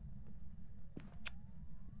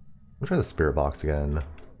 We'll try the spirit box again.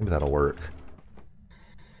 Maybe that'll work.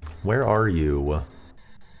 Where are you?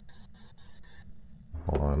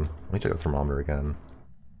 Hold on. Let me check the thermometer again.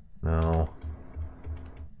 No.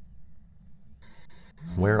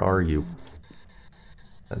 Where are you?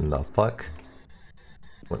 What the fuck?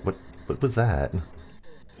 What was that? Yep,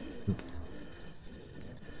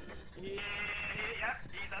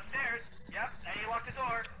 he's upstairs. Yep, and he locked the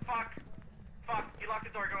door. Fuck. He locked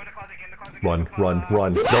the door. Go in the closet. Get in the closet.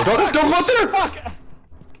 Run. No, don't go up there! Fuck!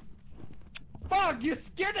 Fuck! You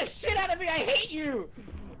scared the shit out of me! I hate you!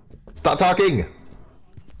 Stop talking!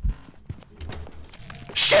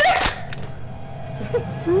 Shit!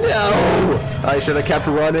 No! I should have kept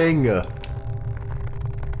running.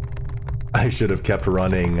 I should have kept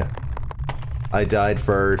running. I died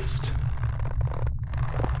first.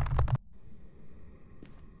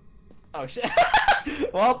 Oh shit.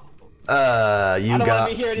 Well, You I don't got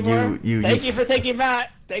want to be here anymore. Thank you for taking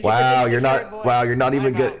Matt. Thank you for Wow, taking you're the not. carrot boy. Wow, you're not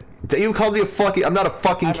even I'm good. out. You called me a fucking. I'm not a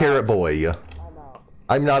fucking I'm carrot out. boy. I'm out.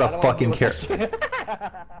 I'm not I a don't wanna fucking deal with carrot.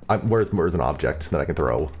 that shit. Where's an object that I can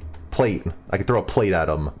throw? Plate. I can throw a plate at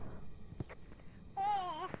him.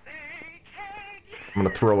 I'm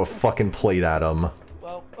gonna throw a fucking plate at him.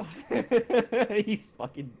 Well, he's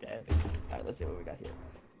fucking dead. Alright, let's see what we got here.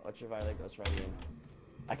 Ultraviolet goes right in.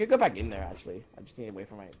 I could go back in there actually. I just need to wait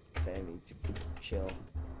for my sanity to chill.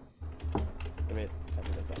 Let me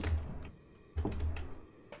this up.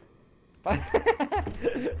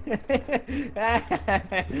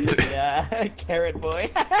 Yeah, carrot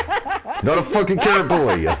boy. Not a fucking carrot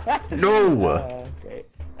boy! No! Great.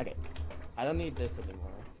 Okay. I don't need this anymore.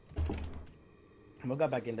 I'm gonna go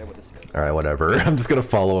back in there with this. Alright, whatever. I'm just gonna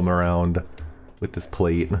follow him around with this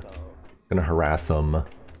plate. So, Gonna harass him. box.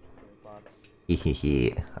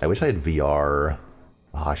 I wish I had VR.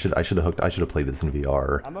 Oh, I should have played this in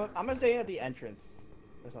VR. I'm gonna stay at the entrance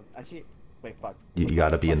or something. Actually, wait, fuck. You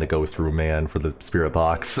gotta be in the ghost room, man, for the spirit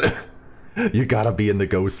box. You gotta be in the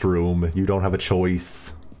ghost room. You don't have a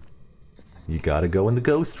choice. You gotta go in the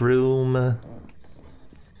ghost room.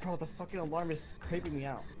 Bro, the fucking alarm is creeping me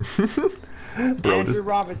out. Bro, Andrew just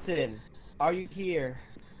Robinson, are you here?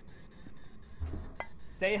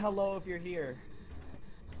 Say hello if you're here.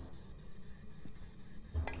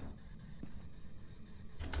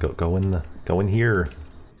 go in here.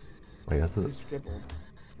 Wait, that's it. He scribbled.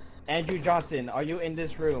 Andrew Johnson, are you in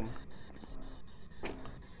this room? I'm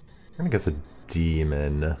gonna guess a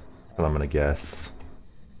demon. What I'm gonna guess.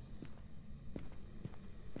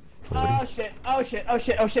 Oh shit! Oh shit! Oh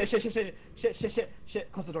shit! Oh shit! Shit! Shit! Shit! Shit! Shit! Shit!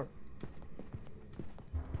 Shit! Close the door.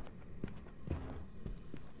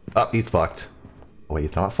 Oh, he's fucked. Oh, wait,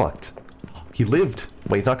 he's not fucked. He lived.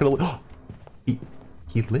 Wait, he's not gonna live.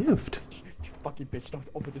 He lived. You fucking bitch! Don't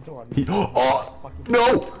open the door on me. He. Oh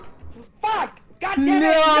no! Fuck! God damn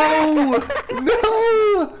No! it!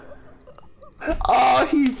 No!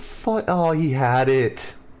 Oh, oh, he had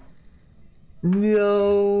it.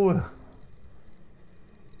 No.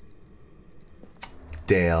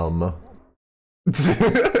 Damn.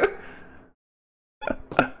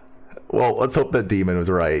 Well, let's hope that demon was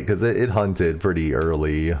right, because it hunted pretty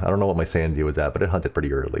early. I don't know what my sanity was at, but it hunted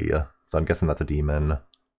pretty early. So I'm guessing that's a demon.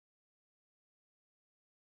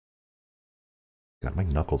 God, my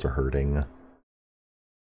knuckles are hurting.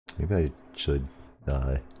 Maybe I should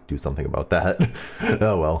do something about that.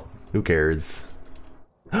 Oh well, who cares?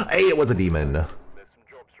 Hey, it was a demon! There's some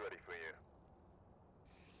jobs ready for you.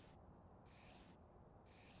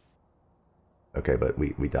 Okay, but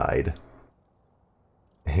we died.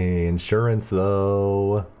 Hey, insurance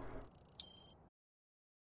though.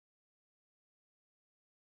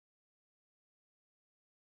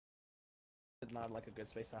 It's not like a good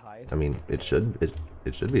space to hide. I mean, it should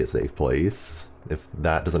be a safe place if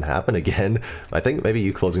that doesn't happen again. I think maybe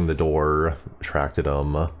you closing the door attracted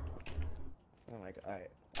him. Oh my god!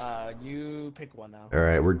 All right. You pick one now. All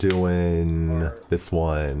right, we're doing Or- this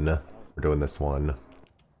one. We're doing this one.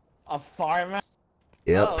 A farmhouse.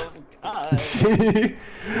 Yep. Oh god.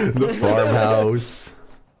 The farmhouse.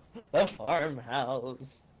 The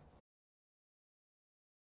farmhouse.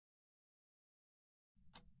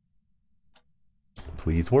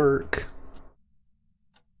 Please work.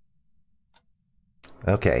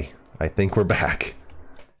 Okay, I think we're back.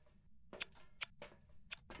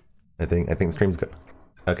 I think stream's good.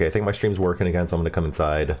 Okay, I think my stream's working again, so I'm gonna come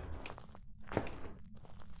inside.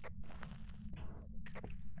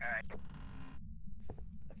 Alright.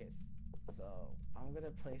 Okay, so I'm gonna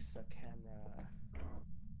place a camera.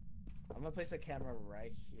 I'm gonna place a camera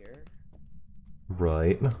right here.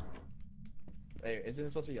 Right. Wait, isn't it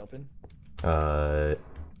supposed to be open? I'm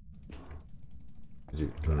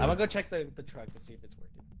I'm gonna go check the truck to see if it's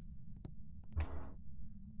working.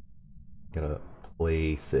 gonna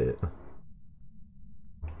place it.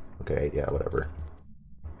 Okay, yeah, whatever.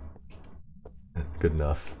 Good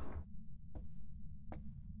enough.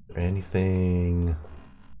 Anything?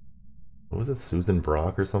 What was it? Susan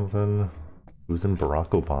Brock or something? Susan Barack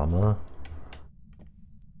Obama?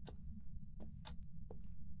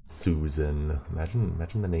 Susan.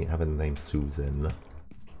 Imagine the name, having the name Susan.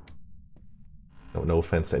 No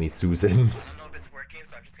offense to any Susans. I don't know if it's working,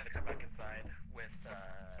 so I'm just gonna come back inside with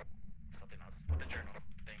something else, with the journal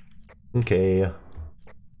thing. Okay.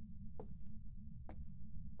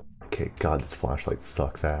 Okay, God, this flashlight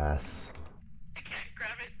sucks ass. I can't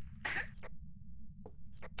grab it.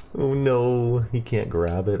 Oh no, he can't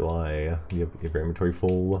grab it. Why? You have your inventory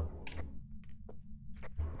full?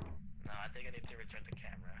 No, I think I need to return the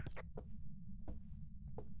camera.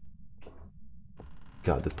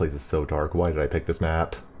 God, this place is so dark. Why did I pick this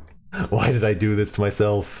map? Why did I do this to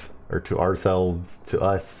myself? Or to ourselves? To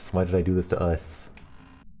us? Why did I do this to us?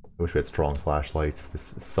 I wish we had strong flashlights. This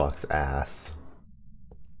sucks ass.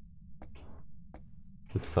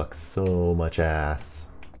 This sucks so much ass.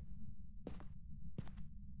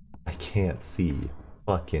 I can't see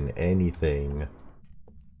fucking anything.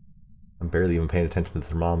 I'm barely even paying attention to the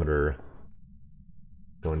thermometer.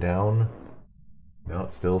 Going down? No,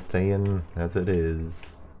 it's still staying as it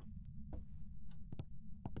is.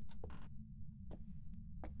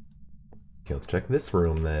 Okay, let's check this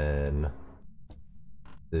room then.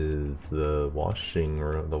 Is the washing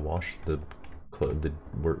room, the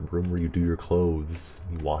room where you do your clothes,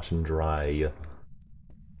 you wash and dry.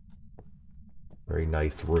 Very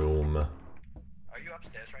nice room. Are you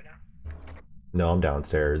upstairs right now? No, I'm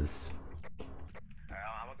downstairs. Alright,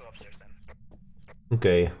 I'm gonna go upstairs then.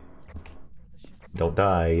 Okay. Don't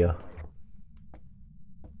die.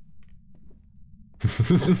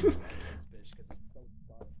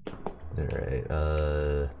 Alright,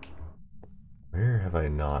 where have I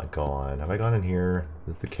not gone? Have I gone in here?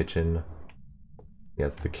 This is the kitchen. Yeah,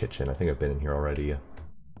 it's the kitchen. I think I've been in here already.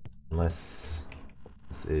 Unless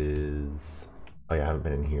this is... Oh yeah, I haven't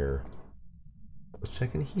been in here. Let's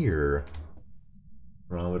check in here.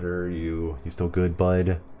 Barometer, you still good,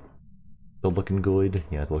 bud? Still looking good?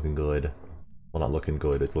 Yeah, it's looking good. Well, not looking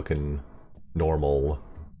good, it's looking normal.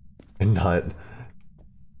 And not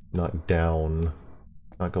down.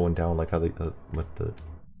 Not going down like how they, I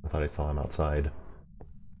thought I saw him outside.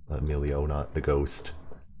 Emilio, not the ghost.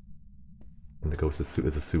 And the ghost is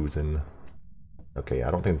a Susan. Okay,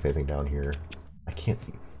 I don't think there's anything down here. I can't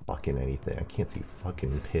see fucking anything. I can't see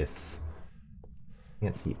fucking piss.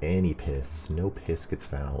 Can't see any piss. No piss gets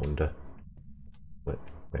found. What?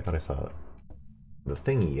 Wait, I thought I saw the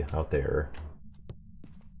thingy out there.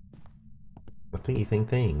 The thingy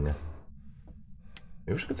thing.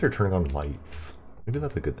 Maybe we should consider turning on lights. Maybe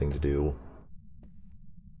that's a good thing to do.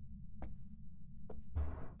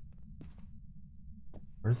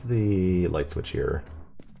 Where's the light switch here?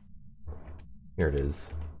 Here it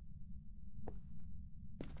is.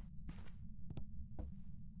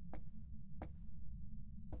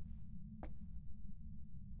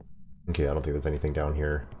 Okay, I don't think there's anything down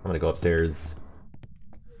here. I'm gonna go upstairs.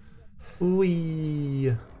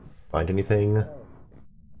 Whee! Find anything?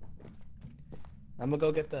 I'm gonna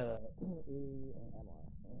go get the.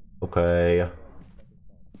 Okay.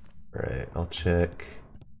 Right, I'll check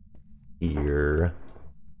here.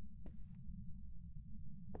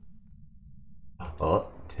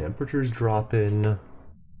 Oh, temperature's dropping.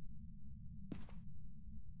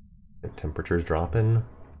 Temperature's dropping.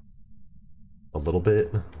 A little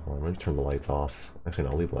bit. Oh, I'm gonna turn the lights off. Actually,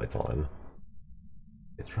 no, I'll leave the lights on.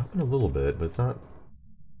 It's dropping a little bit, but it's not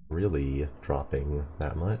really dropping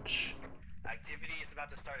that much. Activity is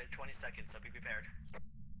about to start in 20 seconds, so be prepared.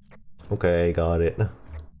 Okay, got it. Turn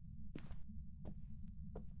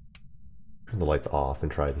the lights off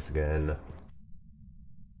and try this again.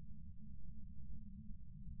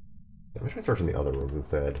 I'm gonna try searching the other rooms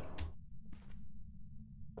instead.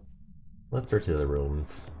 Let's search the other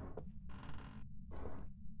rooms.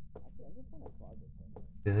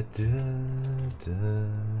 Da, da, da,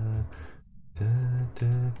 da,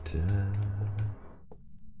 da, da.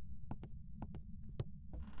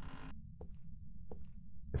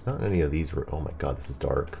 There's not any of these. Oh my god, this is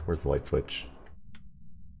dark. Where's the light switch?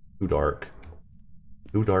 Too dark.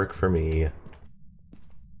 Too dark for me.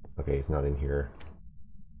 Okay, he's not in here.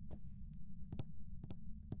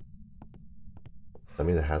 I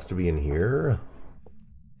mean, it has to be in here.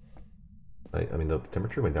 I mean, the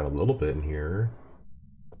temperature went down a little bit in here.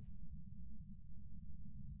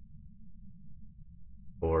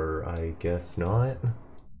 Or I guess not.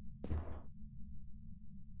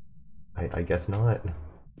 I guess not.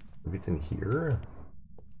 Maybe it's in here?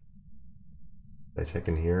 Did I check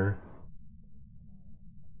in here?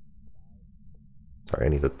 Sorry, I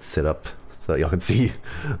need to sit up so that y'all can see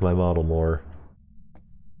my model more.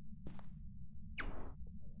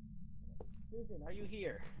 Susan, are you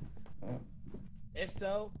here? If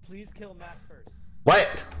so, please kill Matt first.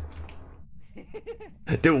 What?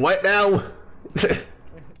 Do what now?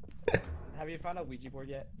 Have you found a Ouija board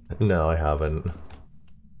yet? No, I haven't.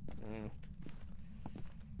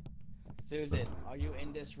 Susan, are you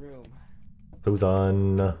in this room?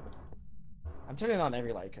 Susan. I'm turning on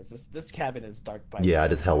every light because this cabin is dark by Yeah,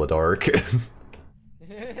 it is hella dark.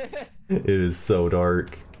 It is so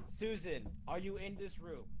dark. Susan, are you in this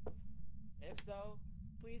room? If so,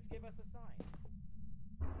 please give us a sign.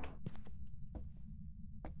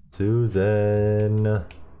 Susan.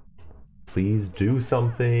 Please do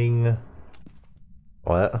something.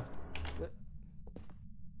 What?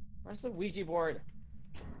 Where's the Ouija board?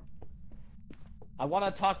 I want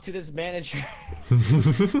to talk to this manager.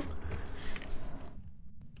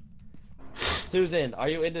 Susan, are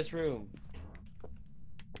you in this room?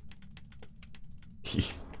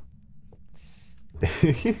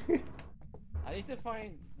 I need to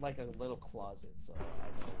find like a little closet so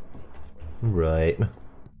I see what's Right.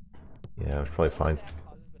 Yeah, I should probably find. They had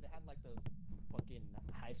closets, but they had like those fucking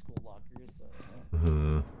high school lockers. So.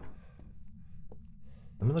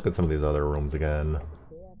 Let me look at some of these other rooms again.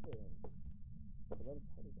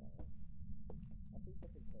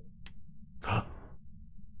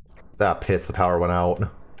 Ah, piss, the power went out.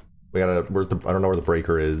 We gotta, where's the, I don't know where the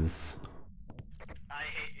breaker is. I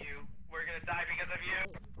hate you. We're gonna die because of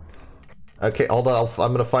you. Okay, hold on,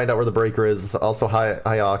 I'm gonna find out where the breaker is. Also, hi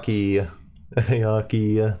Aki. Hey,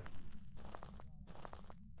 Aki.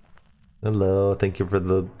 Hello, thank you for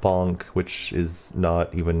the bonk, which is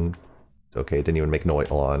not even... Okay, didn't even make noise.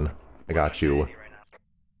 Hold on. I got you.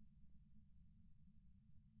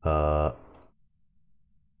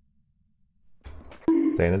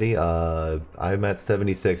 Sanity? I'm at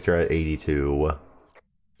 76, you're at 82.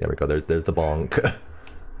 There we go, there's the bonk.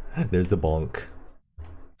 There's the bonk.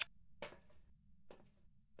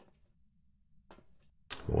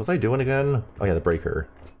 What was I doing again? Oh yeah, the breaker.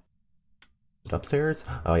 Is it upstairs?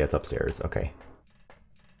 Oh yeah, it's upstairs, okay.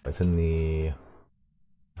 It's in the...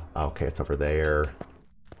 Okay, it's over there.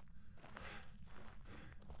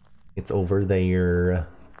 It's over there.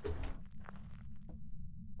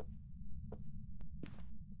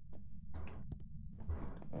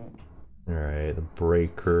 Alright, the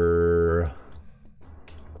breaker...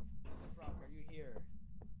 Brock, are you here?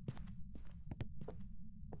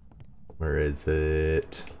 Where is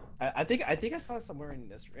it? I think I saw it somewhere in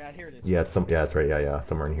this. Yeah, here it is. Yeah, it's some. Yeah, it's right. Yeah,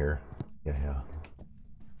 somewhere in here. Yeah.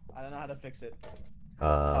 I don't know how to fix it.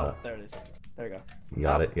 Uh, Oh, there it is. There you go. you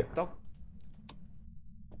got it. Yeah. Don't.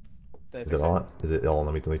 Is it on? Is it on?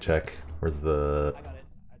 Let me check. Where's the? I got it.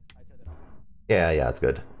 I turned it on. Yeah, it's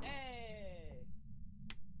good. Hey!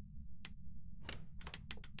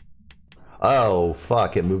 Oh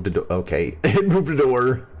fuck! It moved a door. Okay, it moved a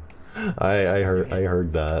door. I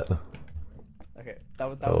heard that. Okay, that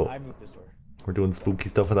was I moved this door. We're doing spooky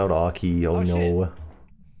stuff without Aki. Oh no. Shit.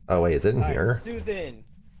 Oh wait, is it in Alright, here? Susan,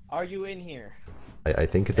 are you in here? I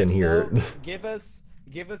think it's in If here. so, give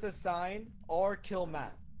us a sign or kill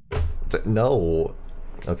Matt. No.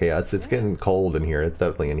 Okay, it's getting cold in here. It's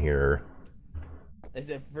definitely in here. Is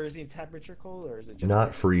it freezing temperature cold or is it just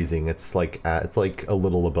Not freezing. It's like a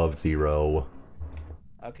little above 0.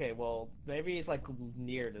 Okay, well maybe it's like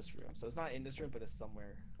near this room. So it's not in this room, but it's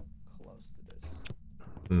somewhere close to this.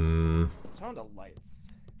 Hmm. Turn on the lights.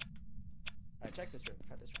 Alright, check this room.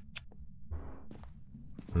 Try this room.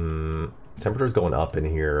 Temperature's going up in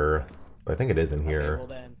here. But I think it is in here. Okay, well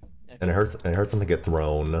then. And I heard something get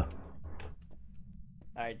thrown.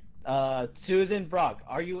 Alright, Susan Brock,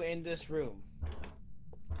 are you in this room?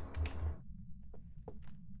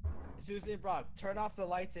 Susan Brock, turn off the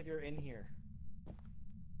lights if you're in here.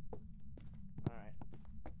 Alright.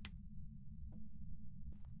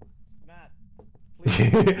 Matt,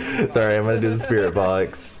 please. Sorry, I'm gonna do the spirit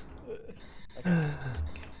box. Okay.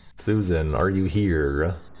 Susan, are you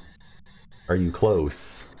here? Are you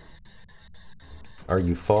close? Are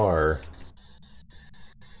you far?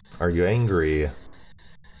 Are you angry?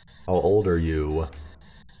 How old are you?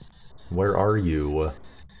 Where are you?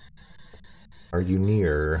 Are you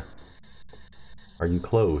near? Are you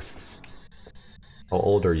close? How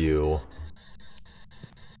old are you?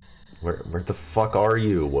 Where the fuck are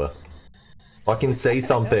you? Fucking say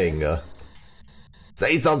something!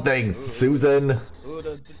 Say something, Susan! Ooh,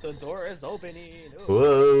 the door is opening.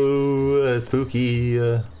 Ooh. Whoa, spooky.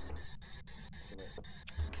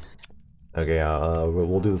 Okay,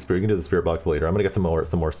 we'll do the spirit. We can do the spirit box later. I'm gonna get some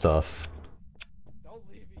more stuff. Don't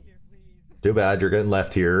leave me here, please. Too bad, you're getting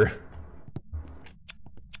left here.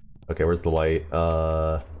 Okay, where's the light?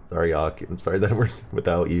 Sorry, Ak. I'm sorry that we're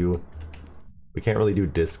without you. We can't really do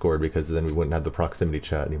Discord because then we wouldn't have the proximity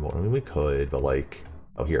chat anymore. I mean, we could, but like,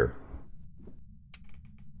 oh here.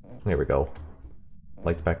 There we go.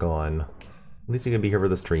 Lights back on. At least you can be here for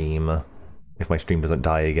the stream. If my stream doesn't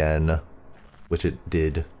die again. Which it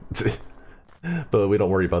did. But we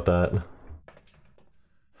don't worry about that.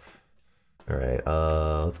 Alright,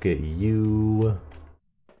 let's get you...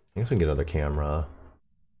 I guess we can get another camera.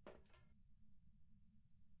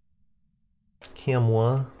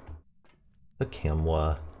 Camera. The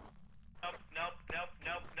camera. Nope, nope, nope,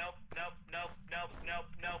 nope, nope, nope, nope, nope,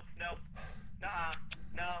 nope, nope, nope. Nuh-uh,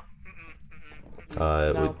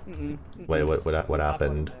 no. No, Wait, what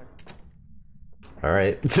happened?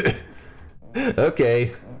 Alright.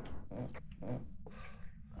 Okay.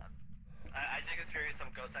 I did experience some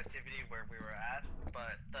ghost activity where we were at,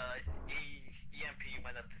 but the EMP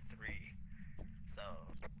went up to 3. So.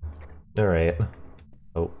 Alright.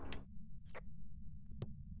 Oh.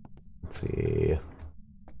 Let's see.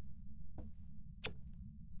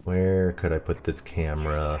 Where could I put this You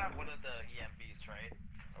camera? have one of the EMVs, right?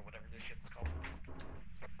 Or whatever this shit's called.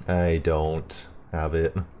 I don't have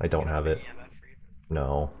it. I don't have it. EMF for you?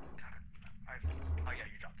 No.